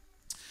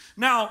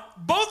 Now,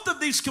 both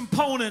of these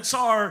components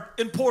are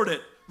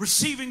important.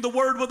 Receiving the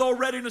Word with all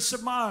readiness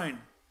of mind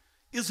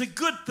is a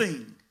good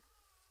thing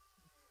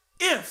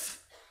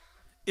if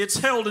it's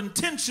held in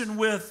tension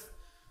with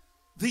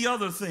the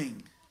other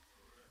thing,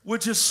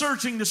 which is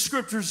searching the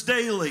Scriptures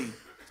daily,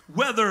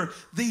 whether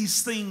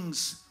these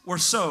things were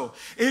so.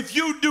 If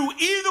you do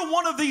either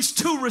one of these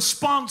 2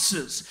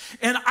 responses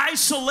in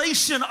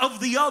isolation of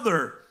the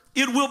other,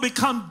 it will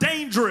become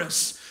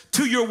dangerous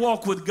to your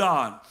walk with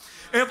God.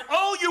 If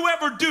all you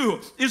ever do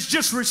is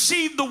just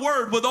receive the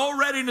Word with all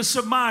readiness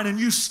of mind and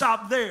you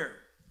stop there,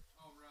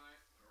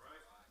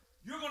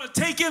 you're going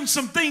to take in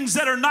some things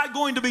that are not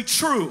going to be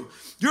true.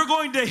 You're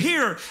going to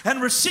hear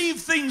and receive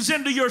things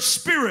into your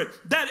spirit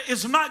that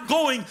is not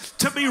going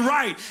to be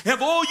right. If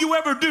all you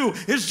ever do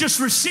is just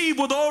receive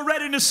with all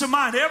readiness of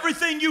mind,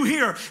 everything you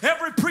hear,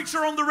 every preacher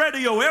on the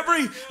radio,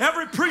 every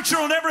preacher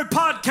on every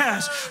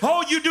podcast,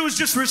 all you do is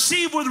just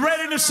receive with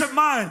readiness of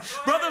mind.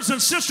 Brothers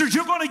and sisters,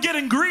 you're going to get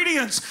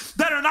ingredients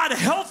that are not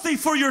healthy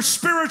for your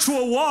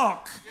spiritual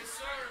walk.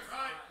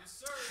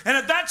 And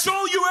if that's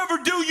all you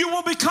ever do, you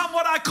will become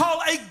what I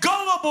call a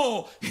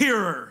gullible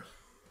hearer.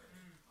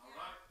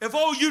 If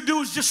all you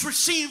do is just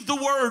receive the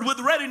Word with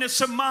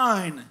readiness of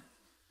mind,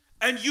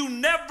 and you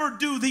never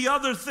do the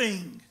other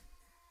thing,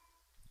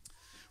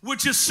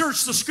 which is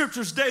search the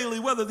Scriptures daily,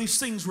 whether these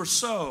things were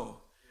so.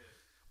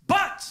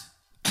 But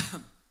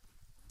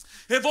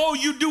if all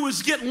you do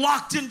is get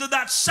locked into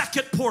that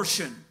second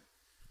portion,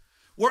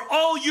 where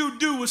all you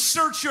do is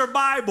search your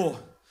Bible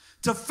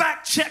to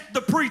fact check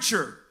the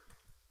preacher,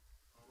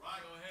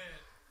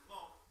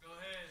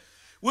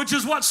 which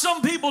is what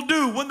some people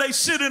do when they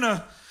sit in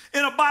a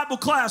Bible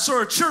class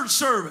or a church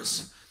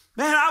service.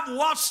 Man, I've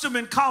watched them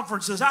in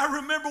conferences. I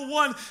remember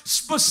one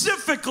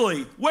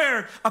specifically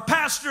where a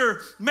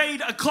pastor made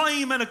a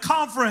claim in a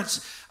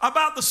conference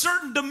about the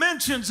certain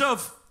dimensions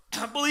of,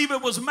 I believe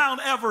it was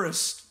Mount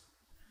Everest.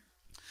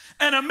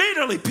 And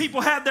immediately people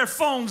had their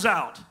phones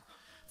out,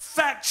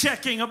 fact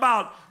checking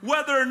about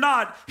whether or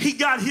not he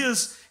got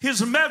his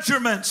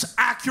measurements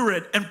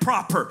accurate and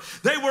proper.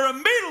 They were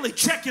immediately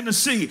checking to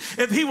see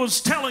if he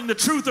was telling the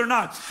truth or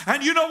not.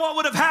 And you know what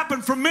would have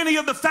happened for many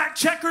of the fact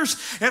checkers?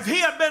 If he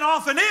had been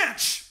off an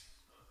inch,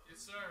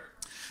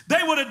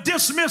 they would have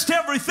dismissed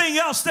everything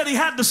else that he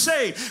had to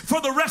say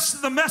for the rest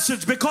of the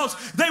message, because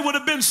they would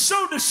have been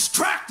so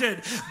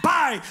distracted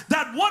by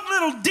that one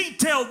little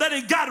detail that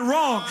he got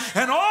wrong.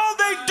 And all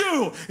they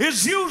do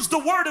is use the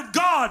Word of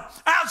God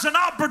as an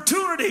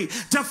opportunity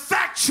to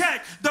fact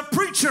check the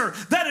preacher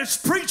that is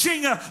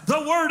preaching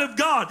the Word of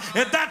God.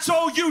 If that's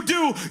all you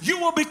do, you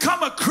will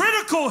become a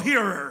critical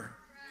hearer.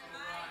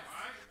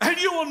 And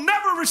you will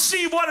never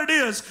receive what it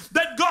is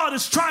that God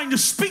is trying to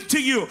speak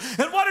to you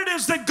and what it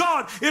is that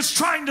God is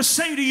trying to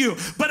say to you.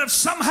 But if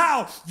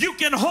somehow you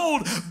can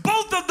hold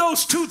both of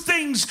those two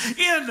things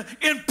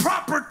in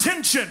proper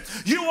tension,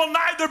 you will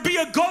neither be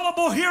a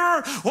gullible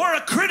hearer or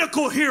a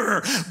critical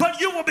hearer,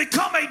 but you will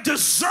become a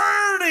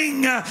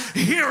discerning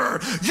hearer.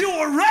 You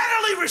will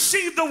readily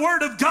receive the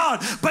Word of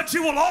God, but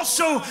you will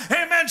also,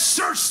 amen,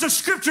 search the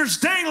Scriptures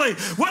daily,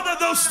 whether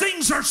those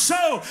things are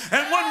so.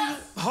 And when,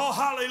 oh,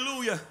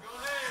 hallelujah.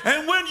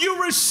 And when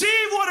you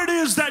receive what it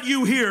is that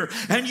you hear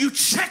and you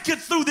check it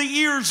through the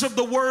ears of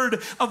the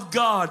Word of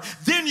God,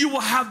 then you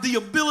will have the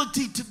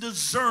ability to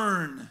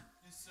discern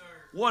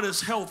what is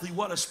healthy,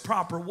 what is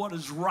proper, what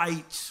is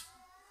right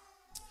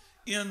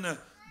in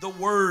the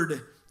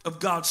Word of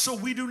God. So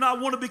we do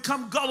not want to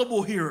become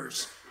gullible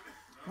hearers.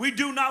 We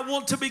do not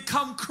want to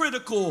become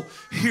critical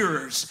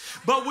hearers,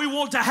 but we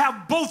want to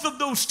have both of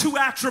those two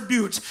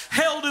attributes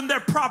held in their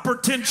proper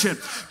tension,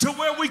 to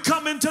where we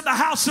come into the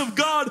house of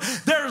God,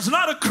 there is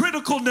not a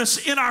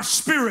criticalness in our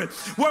spirit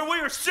where we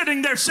are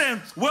sitting there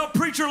saying, well,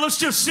 preacher, let's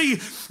just see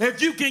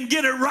if you can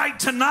get it right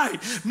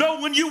tonight.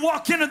 No, when you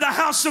walk into the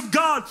house of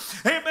God,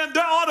 amen,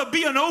 there ought to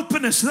be an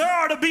openness. There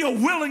ought to be a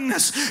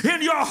willingness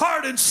in your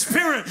heart and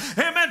spirit,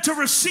 amen, to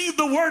receive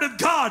the Word of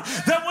God,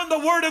 that when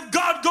the Word of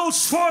God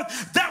goes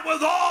forth, that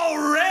with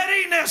all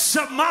readiness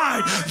of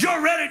mind,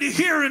 you're ready to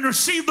hear and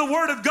receive the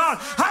Word of God.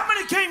 How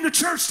many came to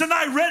church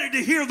tonight ready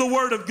to hear the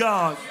Word of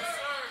God?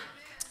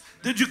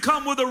 Did you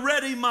come with a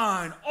ready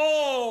mind?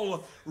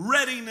 All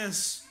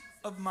readiness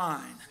of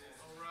mind.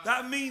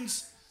 That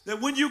means that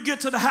when you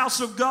get to the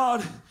house of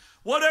God,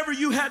 whatever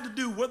you had to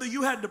do, whether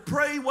you had to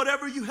pray,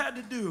 whatever you had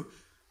to do,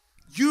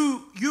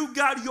 you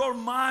got your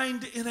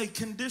mind in a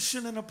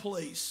condition and a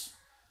place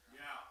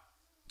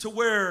to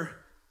where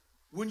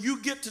when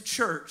you get to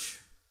church,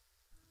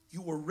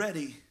 you were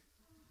ready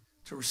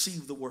to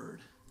receive the Word.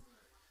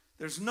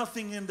 There's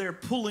nothing in there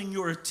pulling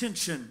your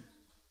attention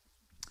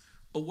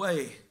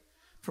away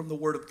from the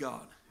Word of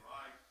God.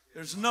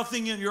 There's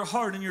nothing in your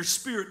heart and your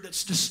spirit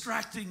that's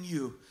distracting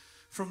you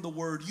from the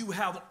Word. You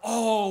have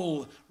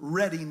all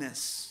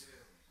readiness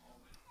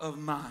of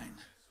mind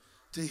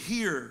to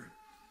hear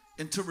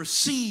and to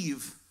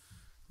receive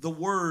the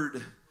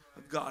Word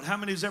of God. How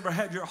many has ever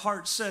had your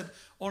heart set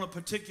on a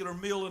particular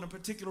meal in a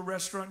particular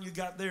restaurant, and you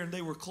got there and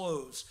they were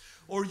closed?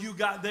 Or you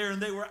got there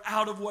and they were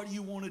out of what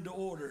you wanted to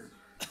order?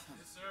 Yes,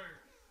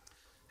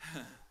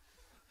 sir.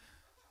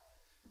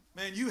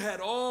 Man, you had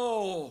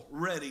all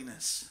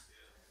readiness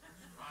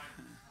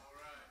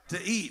to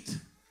eat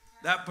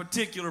that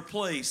particular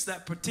place,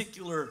 that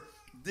particular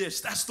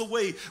dish. That's the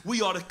way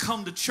we ought to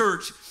come to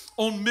church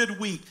on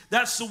midweek.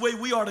 That's the way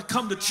we ought to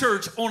come to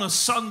church on a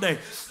Sunday.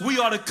 We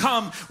ought to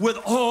come with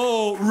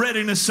all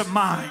readiness of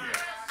mind.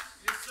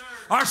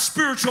 Our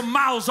spiritual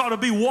mouths ought to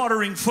be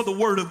watering for the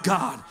Word of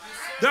God.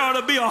 There ought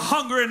to be a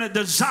hunger and a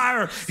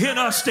desire in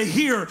us to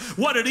hear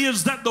what it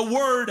is that the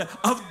Word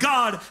of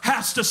God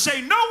has to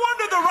say. No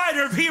wonder the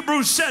writer of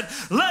Hebrews said,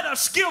 let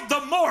us give the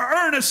more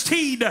earnest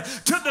heed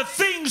to the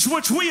things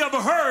which we have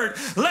heard,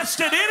 lest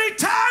at any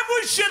time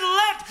we should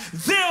let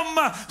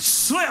them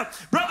slip.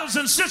 Brothers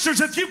and sisters,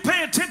 if you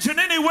pay attention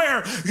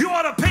anywhere, you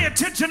ought to pay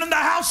attention in the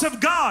house of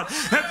God.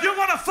 If you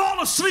want to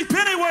fall asleep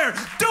anywhere,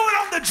 do it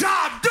on the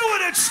job, do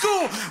it at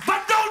school,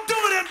 but don't do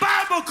it in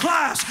Bible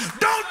class.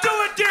 Don't do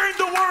it during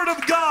the Word of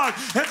God.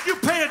 If you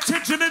pay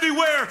attention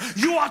anywhere,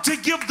 you ought to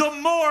give the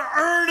more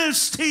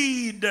earnest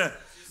heed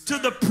to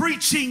the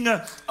preaching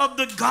of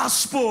the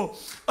gospel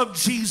of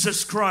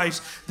Jesus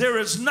Christ. There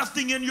is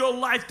nothing in your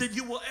life that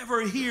you will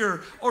ever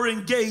hear or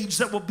engage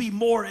that will be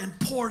more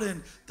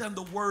important than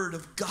the Word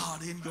of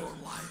God in your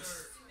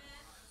life.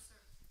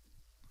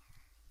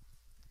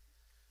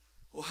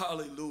 Oh,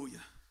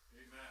 hallelujah.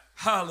 Amen.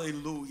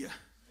 Hallelujah.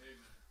 Amen.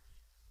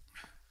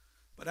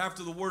 But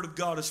after the Word of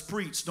God is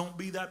preached, don't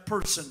be that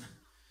person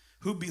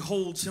who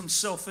beholds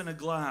himself in a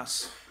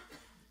glass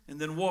and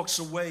then walks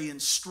away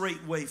and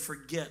straightway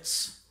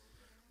forgets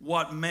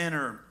what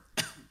manner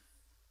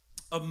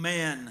of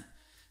man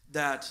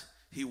that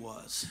he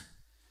was.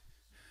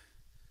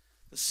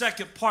 The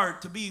second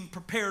part to being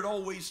prepared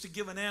always to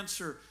give an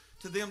answer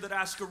to them that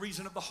ask a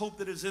reason of the hope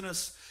that is in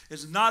us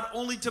is not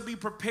only to be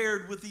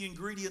prepared with the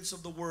ingredients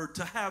of the Word,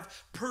 to have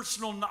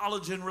personal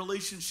knowledge and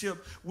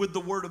relationship with the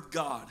Word of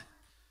God,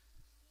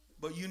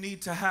 but you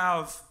need to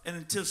have an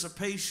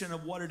anticipation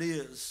of what it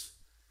is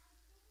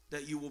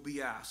that you will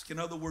be asked. In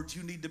other words,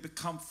 you need to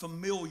become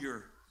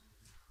familiar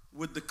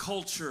with the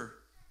culture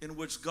in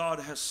which God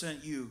has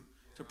sent you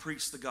to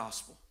preach the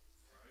gospel.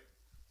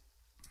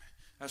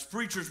 As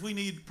preachers, we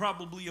need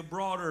probably a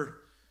broader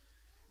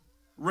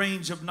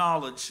range of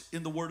knowledge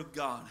in the Word of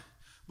God.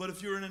 But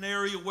if you're in an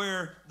area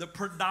where the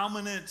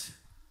predominant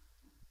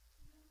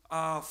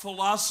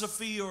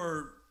philosophy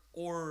or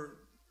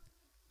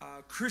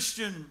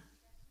Christian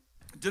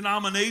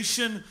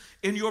denomination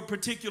in your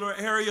particular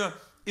area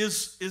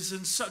is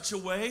in such a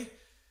way,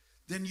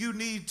 then you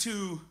need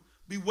to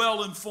be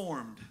well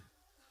informed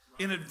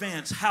in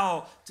advance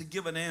how to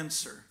give an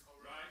answer.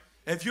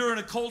 If you're in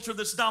a culture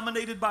that's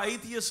dominated by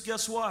atheists,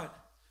 guess what?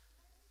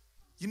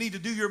 You need to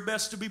do your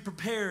best to be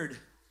prepared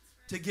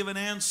to give an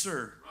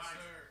answer.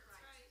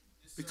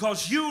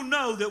 Because you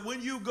know that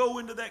when you go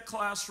into that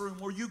classroom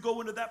or you go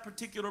into that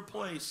particular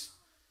place,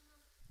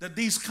 that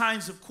these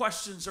kinds of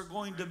questions are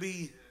going to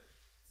be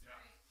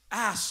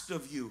asked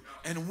of you.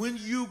 And when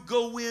you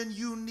go in,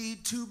 you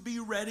need to be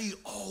ready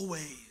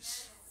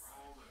always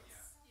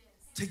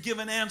to give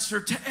an answer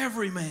to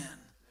every man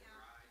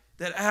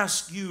that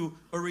asks you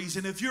a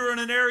reason. If you're in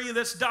an area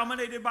that's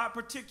dominated by a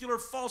particular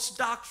false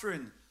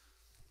doctrine,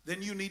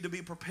 then you need to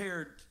be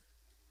prepared,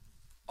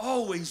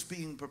 always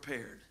being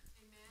prepared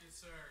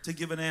to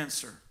give an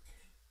answer,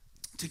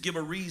 to give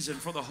a reason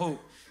for the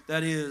hope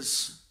that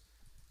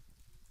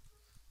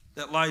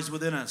lies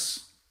within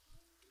us.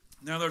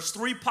 Now there's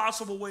three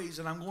possible ways,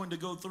 and I'm going to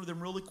go through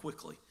them really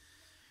quickly.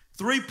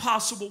 Three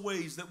possible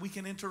ways that we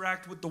can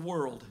interact with the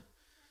world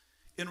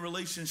in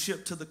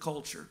relationship to the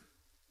culture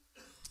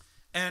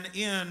and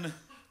in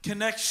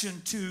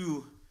connection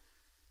to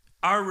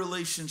our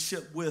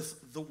relationship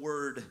with the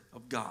Word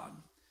of God.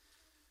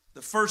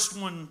 The first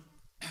one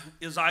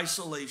is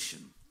isolation.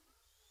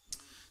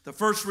 The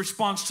first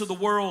response to the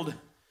world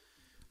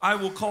I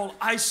will call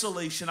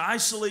isolation.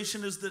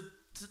 Isolation is the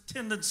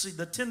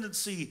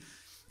tendency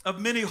of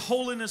many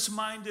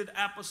holiness-minded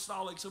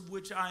apostolics, of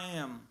which I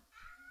am.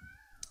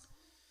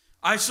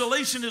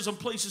 Isolationism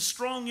places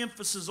strong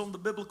emphasis on the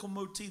biblical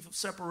motif of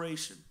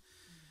separation.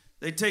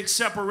 They take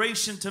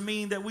separation to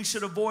mean that we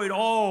should avoid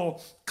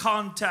all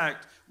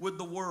contact with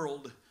the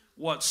world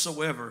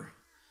whatsoever.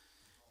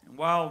 And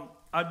while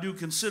I do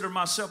consider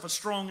myself a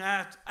strong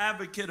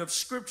advocate of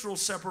scriptural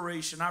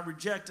separation, I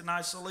reject an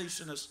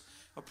isolationist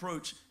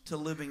approach to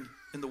living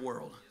in the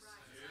world.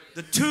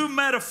 The two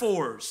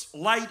metaphors,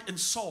 light and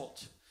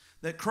salt,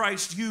 that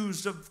Christ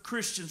used of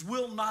Christians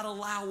will not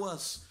allow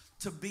us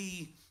to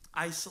be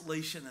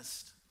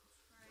isolationists.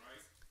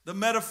 The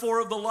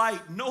metaphor of the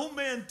light, no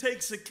man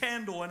takes a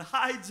candle and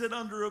hides it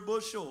under a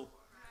bushel.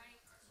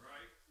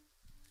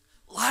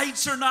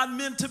 Lights are not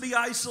meant to be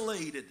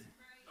isolated.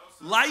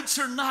 Lights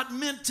are not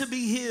meant to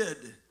be hid.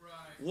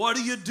 What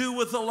do you do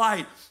with the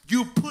light?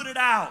 You put it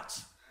out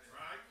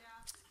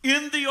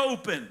in the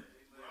open,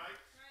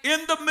 in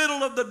the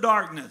middle of the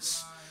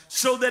darkness,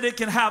 so that it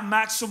can have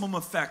maximum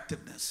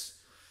effectiveness.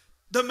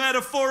 The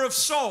metaphor of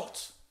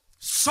salt.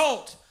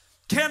 Salt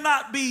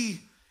cannot be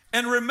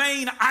and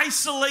remain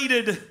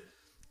isolated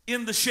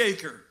in the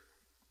shaker,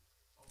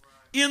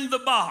 in the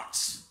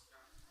box,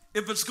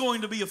 if it's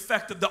going to be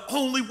effective. The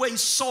only way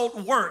salt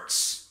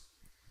works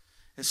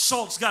is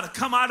salt's got to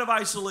come out of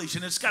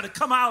isolation. It's got to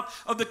come out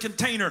of the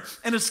container,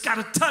 and it's got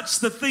to touch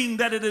the thing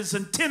that it is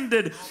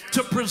intended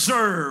to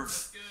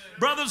preserve.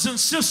 Brothers and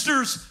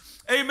sisters,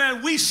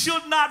 amen, we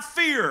should not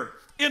fear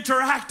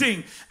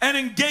interacting and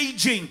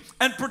engaging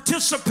and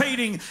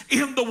participating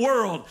in the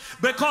world,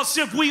 because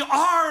if we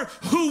are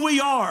who we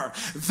are,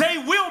 they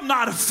will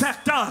not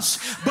affect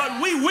us, but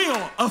we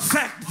will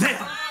affect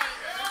them.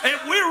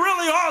 If we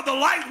really are the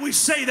light we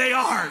say we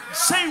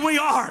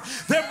are,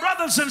 then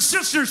brothers and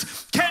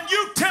sisters, can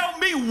you tell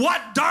me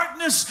what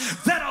darkness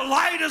that a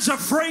light is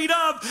afraid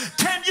of?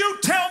 Can you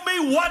tell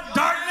me what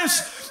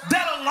darkness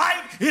that a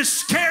light is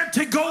scared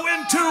to go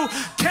into?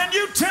 Can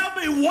you tell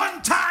me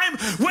one time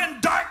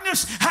when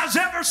darkness has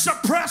ever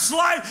suppressed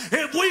light?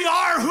 If we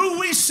are who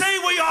we say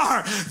we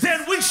are,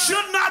 then we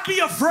should not be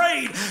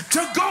afraid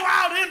to go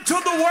out into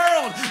the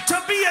world,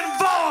 to be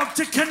involved,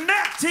 to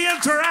connect, to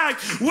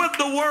interact with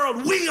the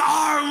world. We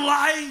are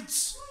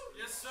lights.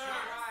 Yes, sir.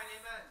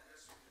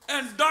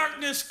 And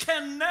darkness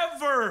can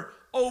never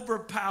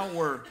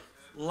overpower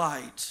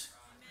light.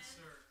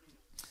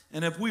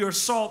 And if we are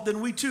salt,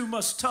 then we too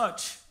must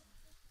touch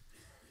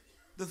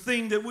the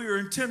thing that we are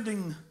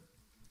intending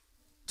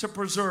to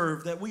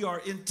preserve, that we are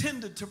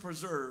intended to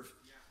preserve.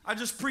 I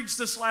just preached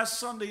this last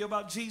Sunday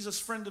about Jesus,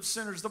 friend of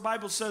sinners. The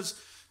Bible says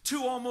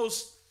two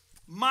almost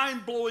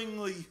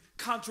mind-blowingly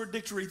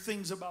contradictory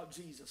things about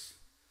Jesus.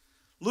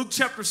 Luke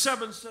chapter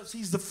 7 says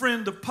he's the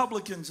friend of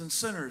publicans and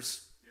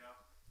sinners.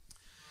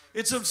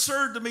 It's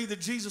absurd to me that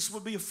Jesus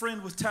would be a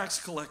friend with tax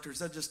collectors.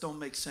 That just don't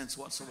make sense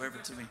whatsoever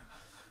to me.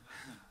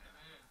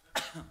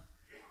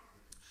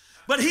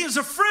 But he is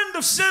a friend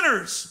of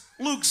sinners,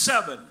 Luke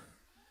 7.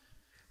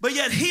 But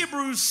yet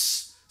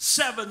Hebrews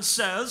 7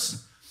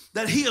 says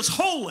that he is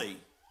holy,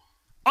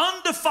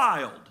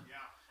 undefiled,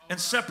 and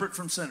separate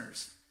from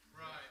sinners.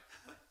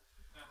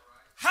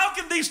 How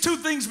can these two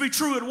things be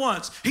true at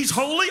once? He's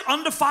holy,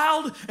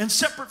 undefiled, and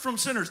separate from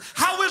sinners.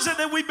 How is it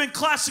that we've been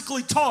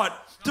classically taught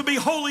to be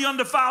holy,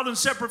 undefiled, and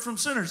separate from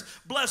sinners?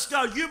 Bless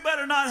God, you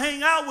better not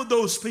hang out with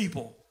those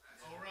people.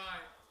 All right.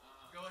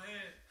 Go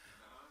ahead.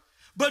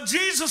 But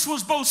Jesus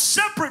was both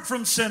separate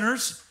from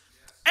sinners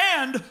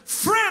and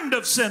friend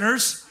of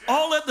sinners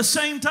all at the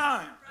same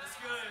time. That's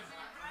good.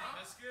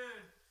 That's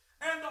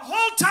good. And the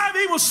whole time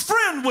he was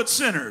friend with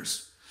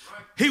sinners.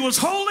 He was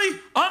holy,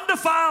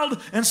 undefiled,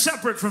 and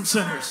separate from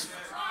sinners.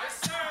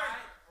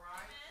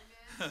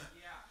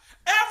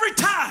 Every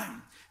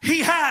time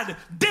he had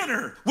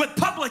dinner with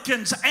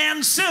publicans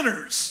and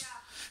sinners,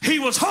 he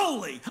was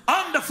holy,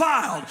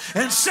 undefiled,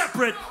 and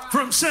separate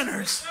from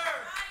sinners.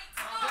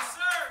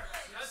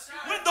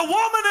 When the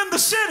woman in the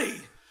city,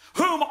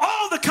 whom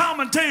all the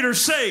commentators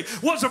say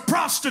was a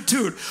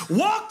prostitute,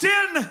 walked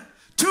in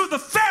to the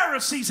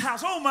Pharisees'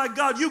 house. Oh my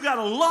God, you got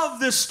to love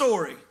this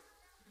story.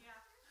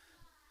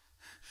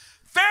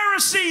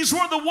 Pharisees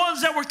were the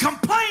ones that were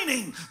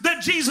complaining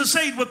that Jesus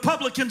ate with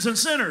publicans and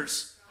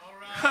sinners.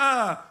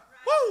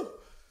 Woo.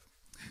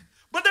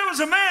 But there was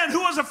a man who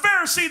was a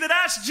Pharisee that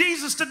asked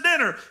Jesus to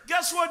dinner.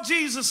 Guess what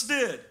Jesus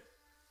did?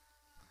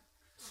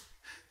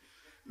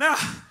 Now,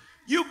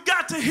 you've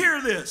got to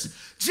hear this.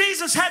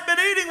 Jesus had been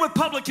eating with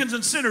publicans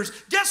and sinners.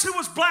 Guess who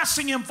was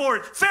blasting him for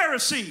it?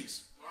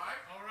 Pharisees.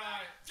 All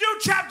right. A few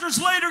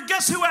chapters later,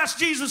 guess who asked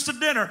Jesus to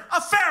dinner?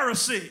 A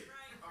Pharisee.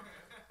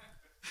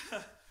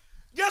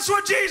 Guess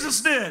what Jesus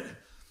did?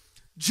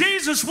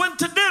 Jesus went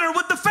to dinner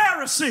with the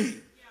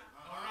Pharisee.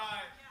 All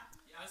right.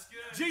 That's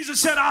good. Jesus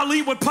said, I'll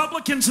eat with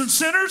publicans and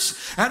sinners,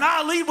 and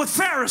I'll eat with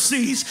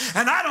Pharisees,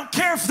 and I don't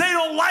care if they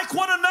don't like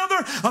one another.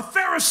 A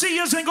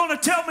Pharisee isn't going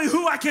to tell me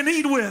who I can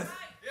eat with.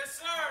 Yes,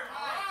 sir.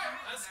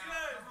 That's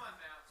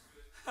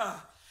good.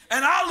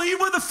 And I'll eat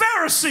with a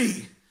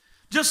Pharisee,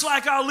 just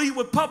like I'll eat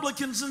with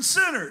publicans and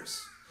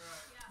sinners.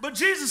 But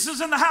Jesus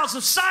is in the house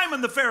of Simon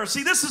the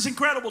Pharisee. This is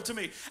incredible to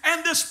me.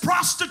 And this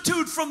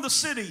prostitute from the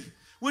city,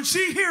 when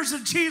she hears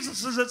that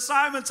Jesus is at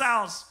Simon's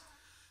house,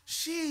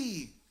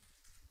 she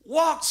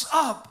walks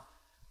up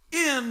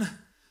in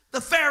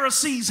the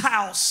Pharisee's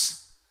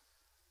house.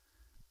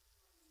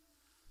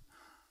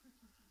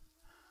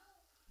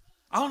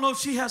 I don't know if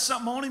she has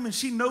something on him and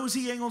she knows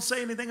he ain't going to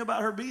say anything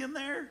about her being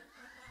there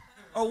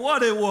or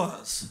what it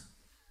was.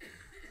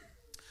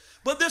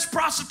 But this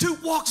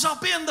prostitute walks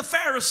up in the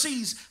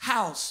Pharisee's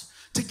house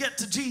to get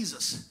to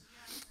Jesus.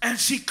 And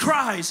she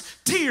cries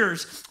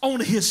tears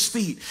on his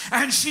feet.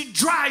 And she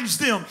dries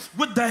them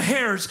with the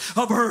hairs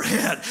of her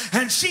head.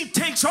 And she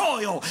takes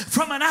oil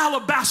from an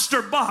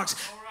alabaster box.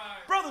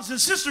 Brothers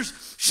and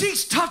sisters,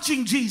 she's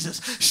touching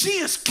Jesus. She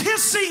is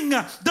kissing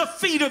the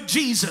feet of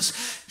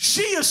Jesus.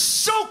 She is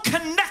so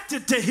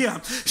connected to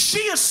him. She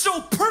is so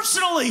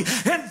personally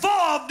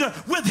involved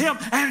with him.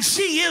 And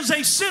she is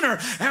a sinner.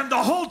 And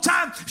the whole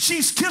time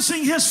she's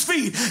kissing his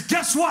feet,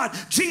 guess what?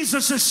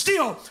 Jesus is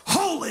still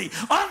holy,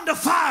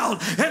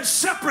 undefiled, and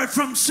separate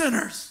from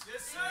sinners.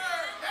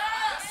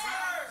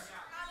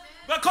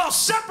 Because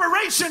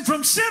separation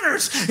from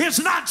sinners is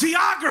not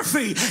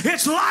geography,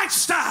 it's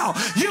lifestyle.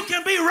 You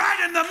can be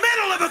right in the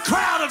middle of a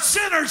crowd of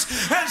sinners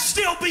and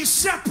still be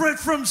separate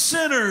from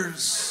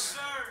sinners.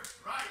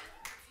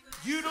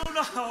 You don't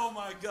know, oh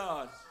my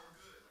God.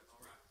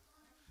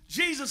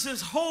 Jesus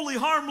is holy,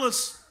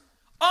 harmless,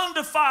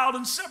 undefiled,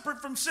 and separate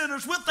from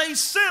sinners, with a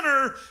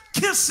sinner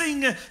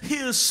kissing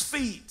his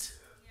feet.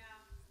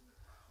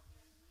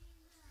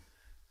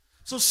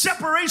 So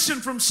separation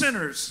from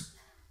sinners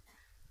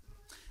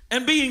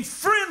and being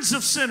friends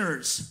of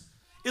sinners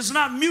is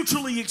not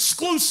mutually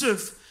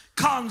exclusive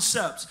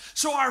concepts.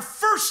 So our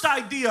first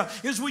idea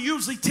is we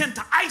usually tend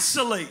to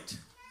isolate.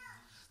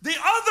 The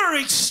other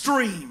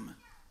extreme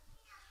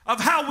of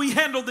how we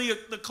handle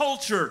the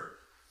culture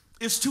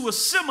is to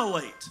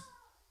assimilate,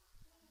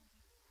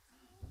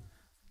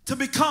 to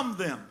become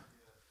them,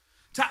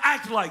 to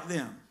act like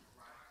them,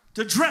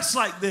 to dress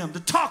like them, to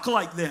talk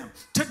like them,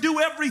 to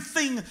do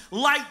everything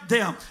like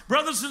them.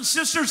 Brothers and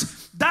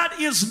sisters, that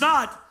is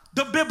not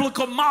the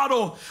biblical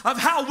model of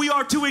how we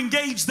are to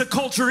engage the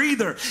culture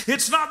either.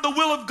 It's not the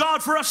will of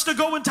God for us to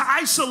go into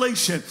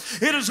isolation.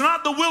 It is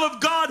not the will of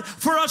God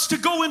for us to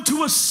go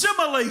into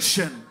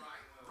assimilation.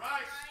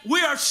 We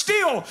are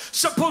still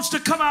supposed to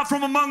come out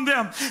from among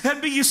them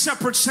and be ye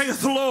separate,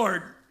 saith the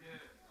Lord.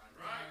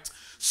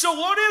 So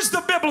what is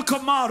the biblical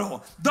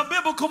model? The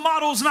biblical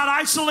model is not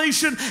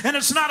isolation and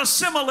it's not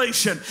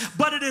assimilation,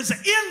 but it is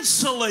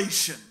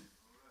insulation.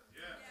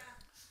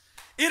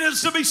 It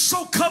is to be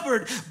so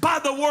covered by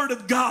the Word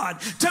of God,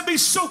 to be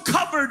so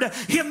covered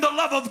in the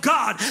love of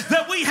God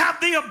that we have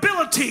the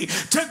ability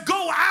to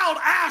go out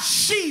as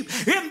sheep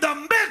in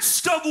the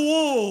midst of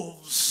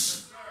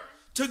wolves,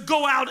 to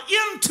go out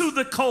into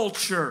the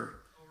culture,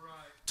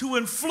 to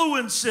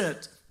influence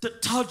it, to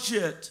touch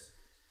it,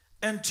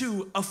 and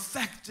to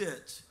affect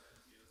it.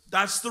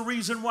 That's the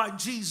reason why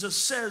Jesus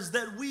says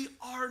that we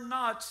are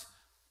not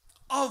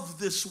of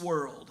this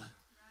world,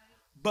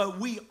 but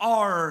we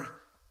are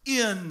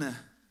in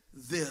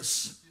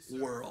this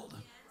world.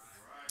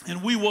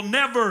 And we will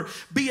never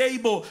be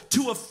able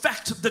to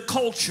affect the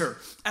culture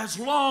as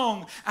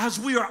long as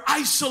we are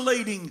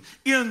isolating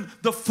in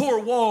the four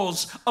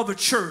walls of a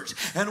church.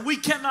 And we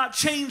cannot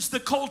change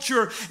the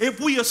culture if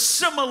we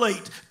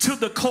assimilate to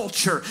the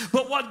culture.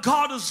 But what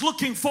God is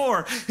looking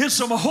for is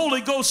some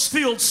Holy Ghost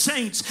filled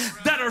saints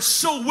that are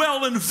so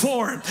well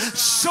informed,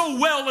 so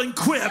well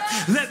equipped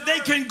that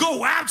they can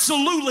go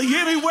absolutely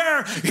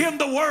anywhere in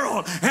the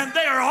world. And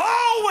they are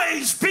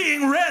always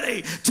being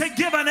ready to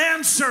give an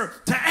answer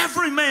to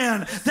every man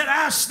that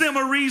asks them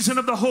a reason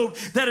of the hope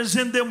that is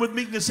in them with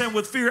meekness and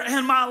with fear.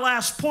 And my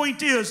last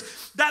point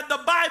is that the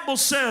Bible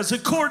says,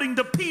 according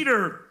to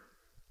Peter,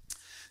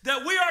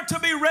 that we are to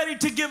be ready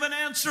to give an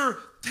answer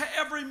to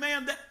every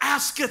man that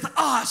asketh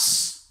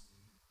us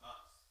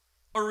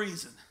a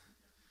reason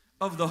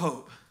of the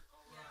hope.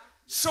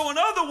 So in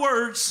other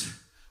words,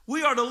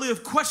 we are to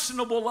live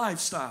questionable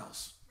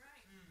lifestyles.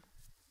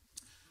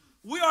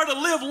 We are to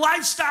live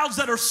lifestyles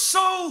that are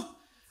so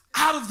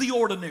out of the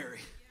ordinary.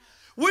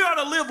 We are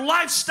to live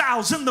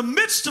lifestyles in the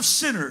midst of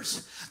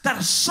sinners that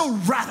are so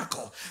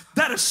radical,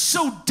 that are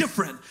so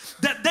different,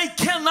 that they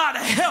cannot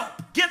help,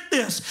 get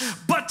this,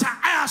 but to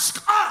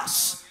ask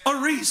us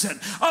a reason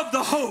of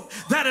the hope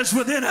that is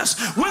within us.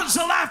 When's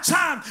the last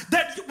time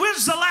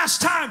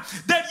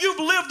that you've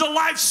lived a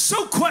life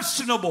so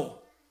questionable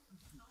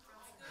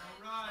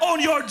on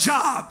your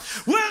job?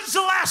 When's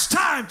the last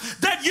time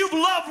that you've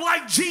loved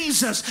like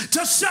Jesus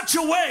to such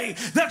a way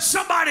that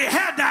somebody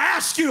had to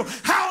ask you,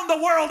 how in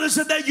the world is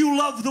it that you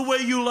love the way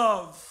you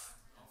love?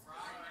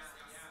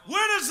 When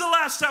is the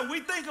last time? We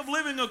think of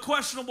living a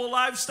questionable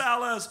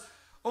lifestyle as,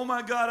 oh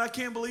my God, I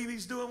can't believe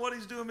he's doing what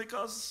he's doing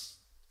because,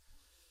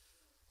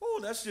 oh,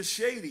 that's just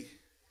shady.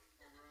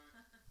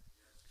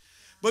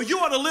 But you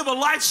ought to live a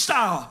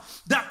lifestyle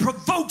that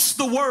provokes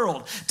the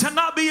world to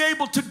not be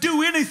able to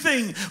do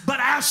anything but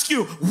ask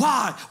you,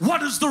 why?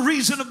 What is the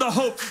reason of the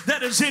hope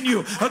that is in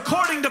you?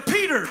 According to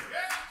Peter,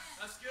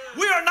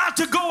 we are not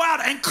to go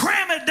out and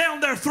cram it down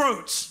their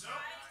throats.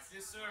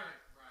 Yes, sir.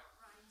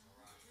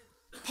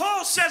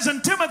 Paul says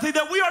in Timothy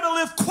that we are to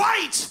live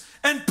quiet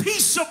and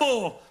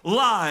peaceable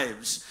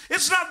lives.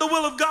 It's not the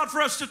will of God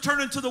for us to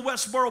turn into the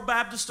Westboro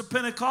Baptist of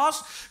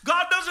Pentecost.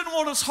 God doesn't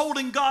want us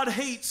holding God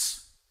hates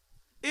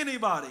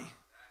anybody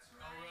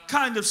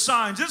kind of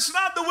signs. It's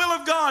not the will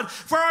of God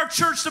for our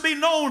church to be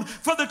known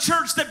for the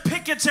church that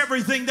pickets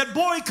everything, that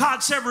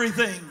boycotts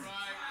everything.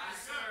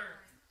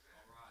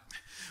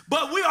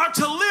 But we are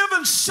to live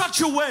in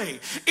such a way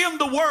in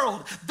the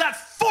world that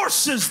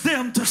forces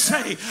them to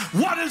say,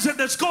 what is it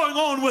that's going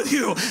on with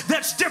you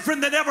that's different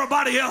than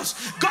everybody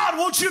else? God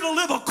wants you to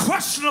live a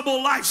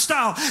questionable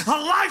lifestyle, a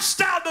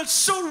lifestyle that's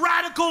so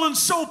radical and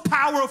so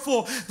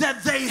powerful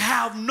that they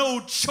have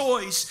no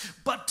choice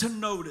but to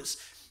notice.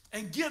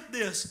 And get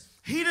this,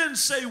 he didn't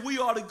say we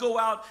ought to go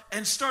out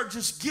and start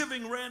just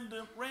giving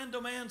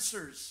random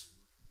answers.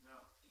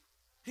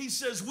 He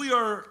says we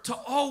are to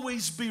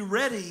always be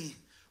ready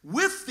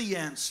with the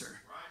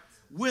answer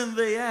when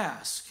they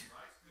ask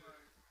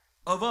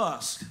of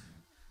us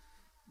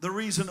the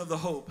reason of the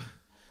hope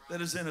that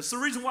is in us. The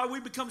reason why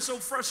we become so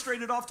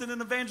frustrated often in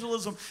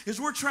evangelism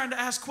is we're trying to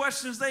ask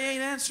questions they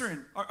ain't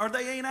answering, or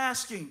they ain't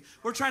asking.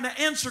 We're trying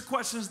to answer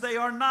questions they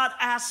are not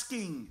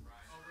asking.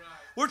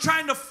 We're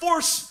trying to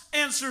force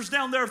answers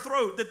down their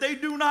throat that they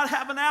do not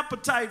have an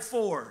appetite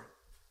for.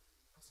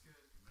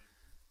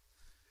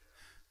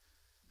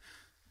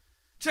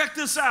 Check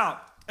this out.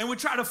 And we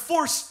try to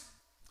force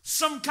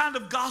some kind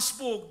of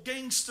gospel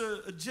gangster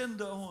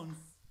agenda on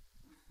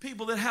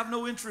people that have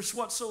no interest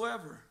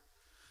whatsoever.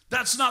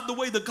 That's not the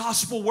way the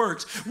gospel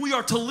works. We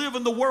are to live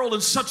in the world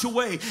in such a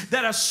way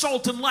that as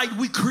salt and light,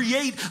 we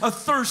create a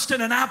thirst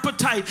and an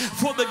appetite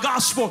for the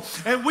gospel.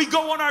 And we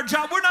go on our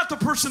job. We're not the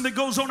person that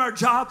goes on our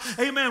job,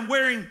 amen,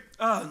 wearing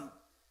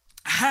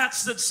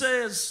hats that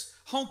says,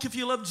 honk if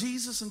you love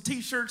Jesus, and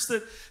t-shirts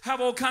that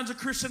have all kinds of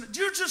Christian.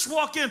 You just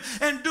walk in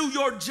and do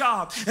your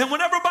job. And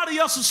when everybody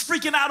else is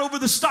freaking out over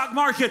the stock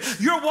market,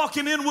 you're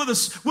walking in with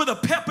a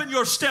pep in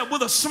your step,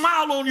 with a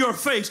smile on your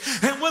face.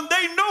 And when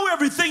they know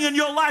everything in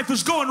your life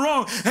is going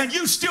wrong, and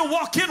you still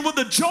walk in with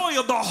the joy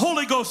of the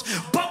Holy Ghost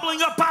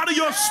bubbling up out of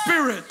your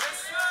spirit.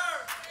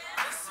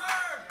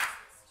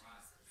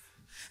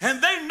 And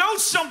they know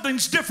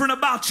something's different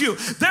about you,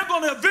 they're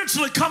going to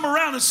eventually come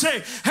around and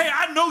say, hey,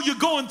 I know you're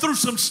going through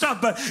some stuff,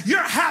 but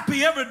you're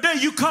happy every day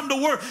you come to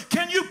work.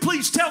 Can you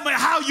please tell me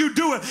how you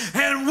do it?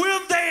 And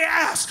when they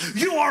ask,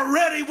 you are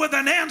ready with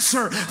an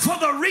answer for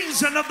the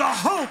reason of the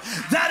hope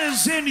that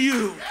is in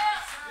you.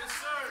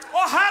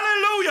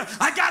 Oh, hallelujah.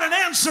 I got an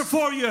answer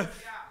for you.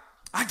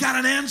 I got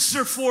an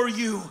answer for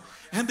you.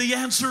 And the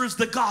answer is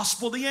the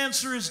gospel. The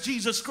answer is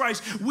Jesus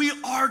Christ. We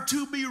are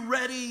to be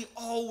ready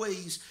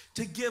always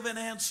to give an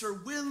answer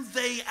when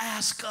they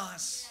ask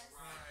us.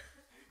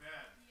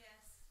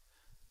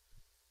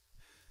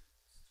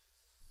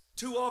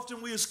 Too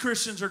often we as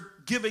Christians are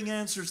giving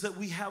answers that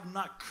we have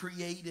not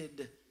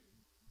created,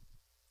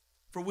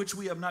 for which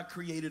we have not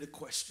created a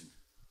question.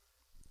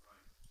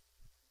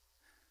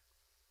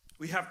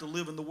 We have to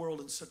live in the world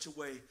in such a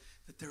way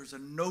that there's a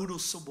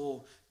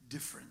noticeable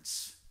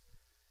difference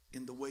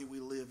in the way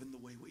we live and the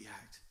way we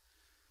act.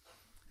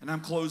 And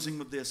I'm closing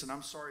with this, and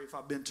I'm sorry if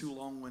I've been too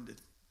long-winded.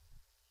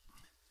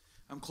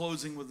 I'm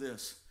closing with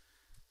this.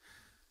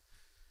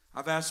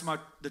 I've asked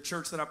the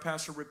church that I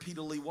pastor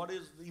repeatedly, what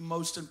is the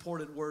most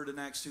important word in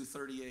Acts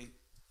 2:38?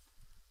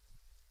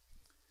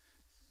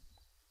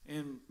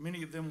 And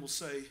many of them will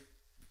say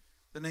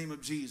the name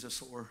of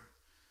Jesus, or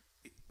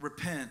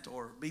repent,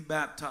 or be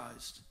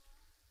baptized.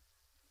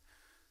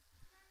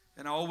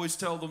 And I always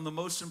tell them the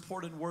most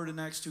important word in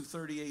Acts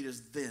 2:38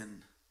 is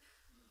then.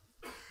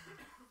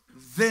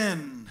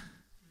 Then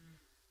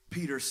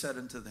Peter said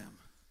unto them.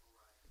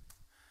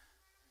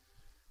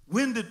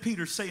 When did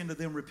Peter say unto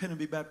them, repent and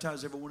be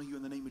baptized, every one of you,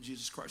 in the name of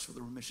Jesus Christ for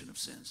the remission of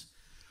sins?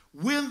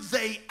 When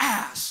they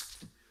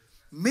asked,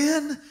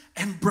 men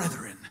and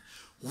brethren,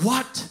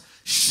 what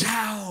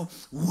shall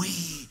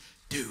we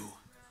do?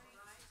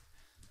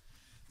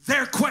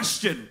 Their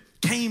question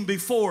came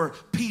before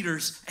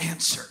Peter's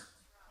answer.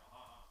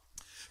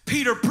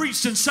 Peter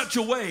preached in such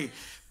a way,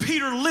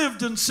 Peter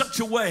lived in such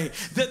a way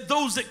that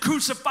those that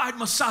crucified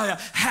Messiah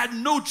had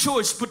no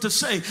choice but to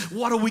say,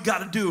 what do we got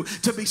to do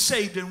to be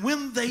saved? And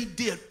when they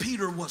did,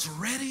 Peter was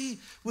ready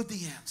with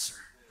the answer.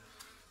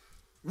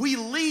 We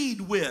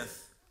lead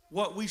with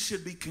what we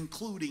should be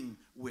concluding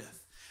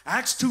with.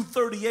 Acts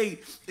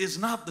 2:38 is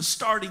not the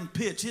starting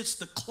pitch, it's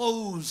the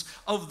close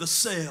of the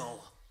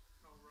sale.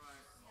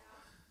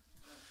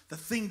 The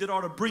thing that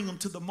ought to bring them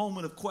to the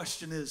moment of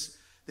question is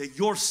that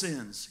your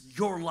sins,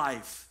 your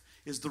life,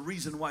 is the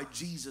reason why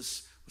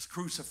Jesus was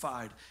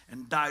crucified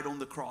and died on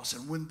the cross.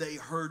 And when they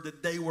heard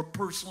that they were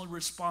personally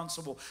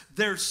responsible,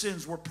 their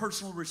sins were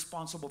personally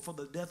responsible for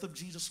the death of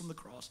Jesus on the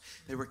cross,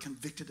 they were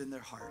convicted in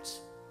their hearts.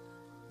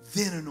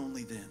 Then and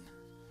only then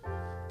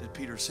did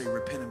Peter say,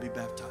 repent and be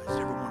baptized,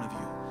 every one of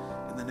you,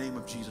 in the name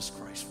of Jesus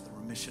Christ for the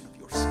remission of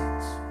your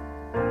sins.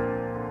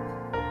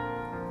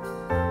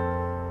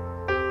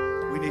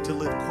 We need to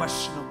live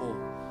questionable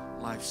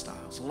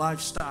lifestyles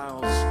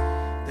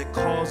that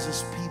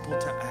causes people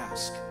to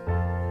ask,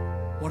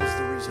 what is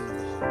the reason of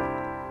the hope?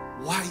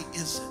 Why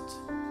is it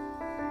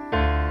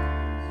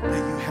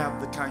that you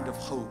have the kind of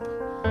hope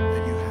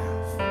that you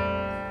have?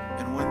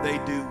 And when they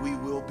do, we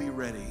will be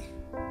ready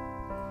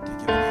to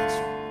give an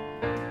answer.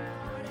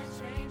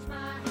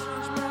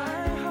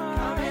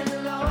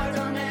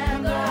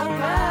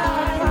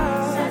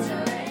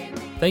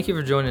 Thank you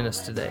for joining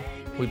us today.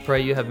 We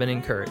pray you have been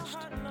encouraged.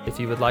 If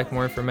you would like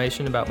more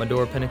information about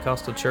Medora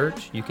Pentecostal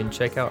Church, you can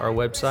check out our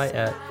website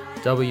at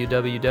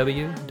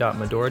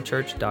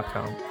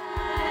www.medorachurch.com.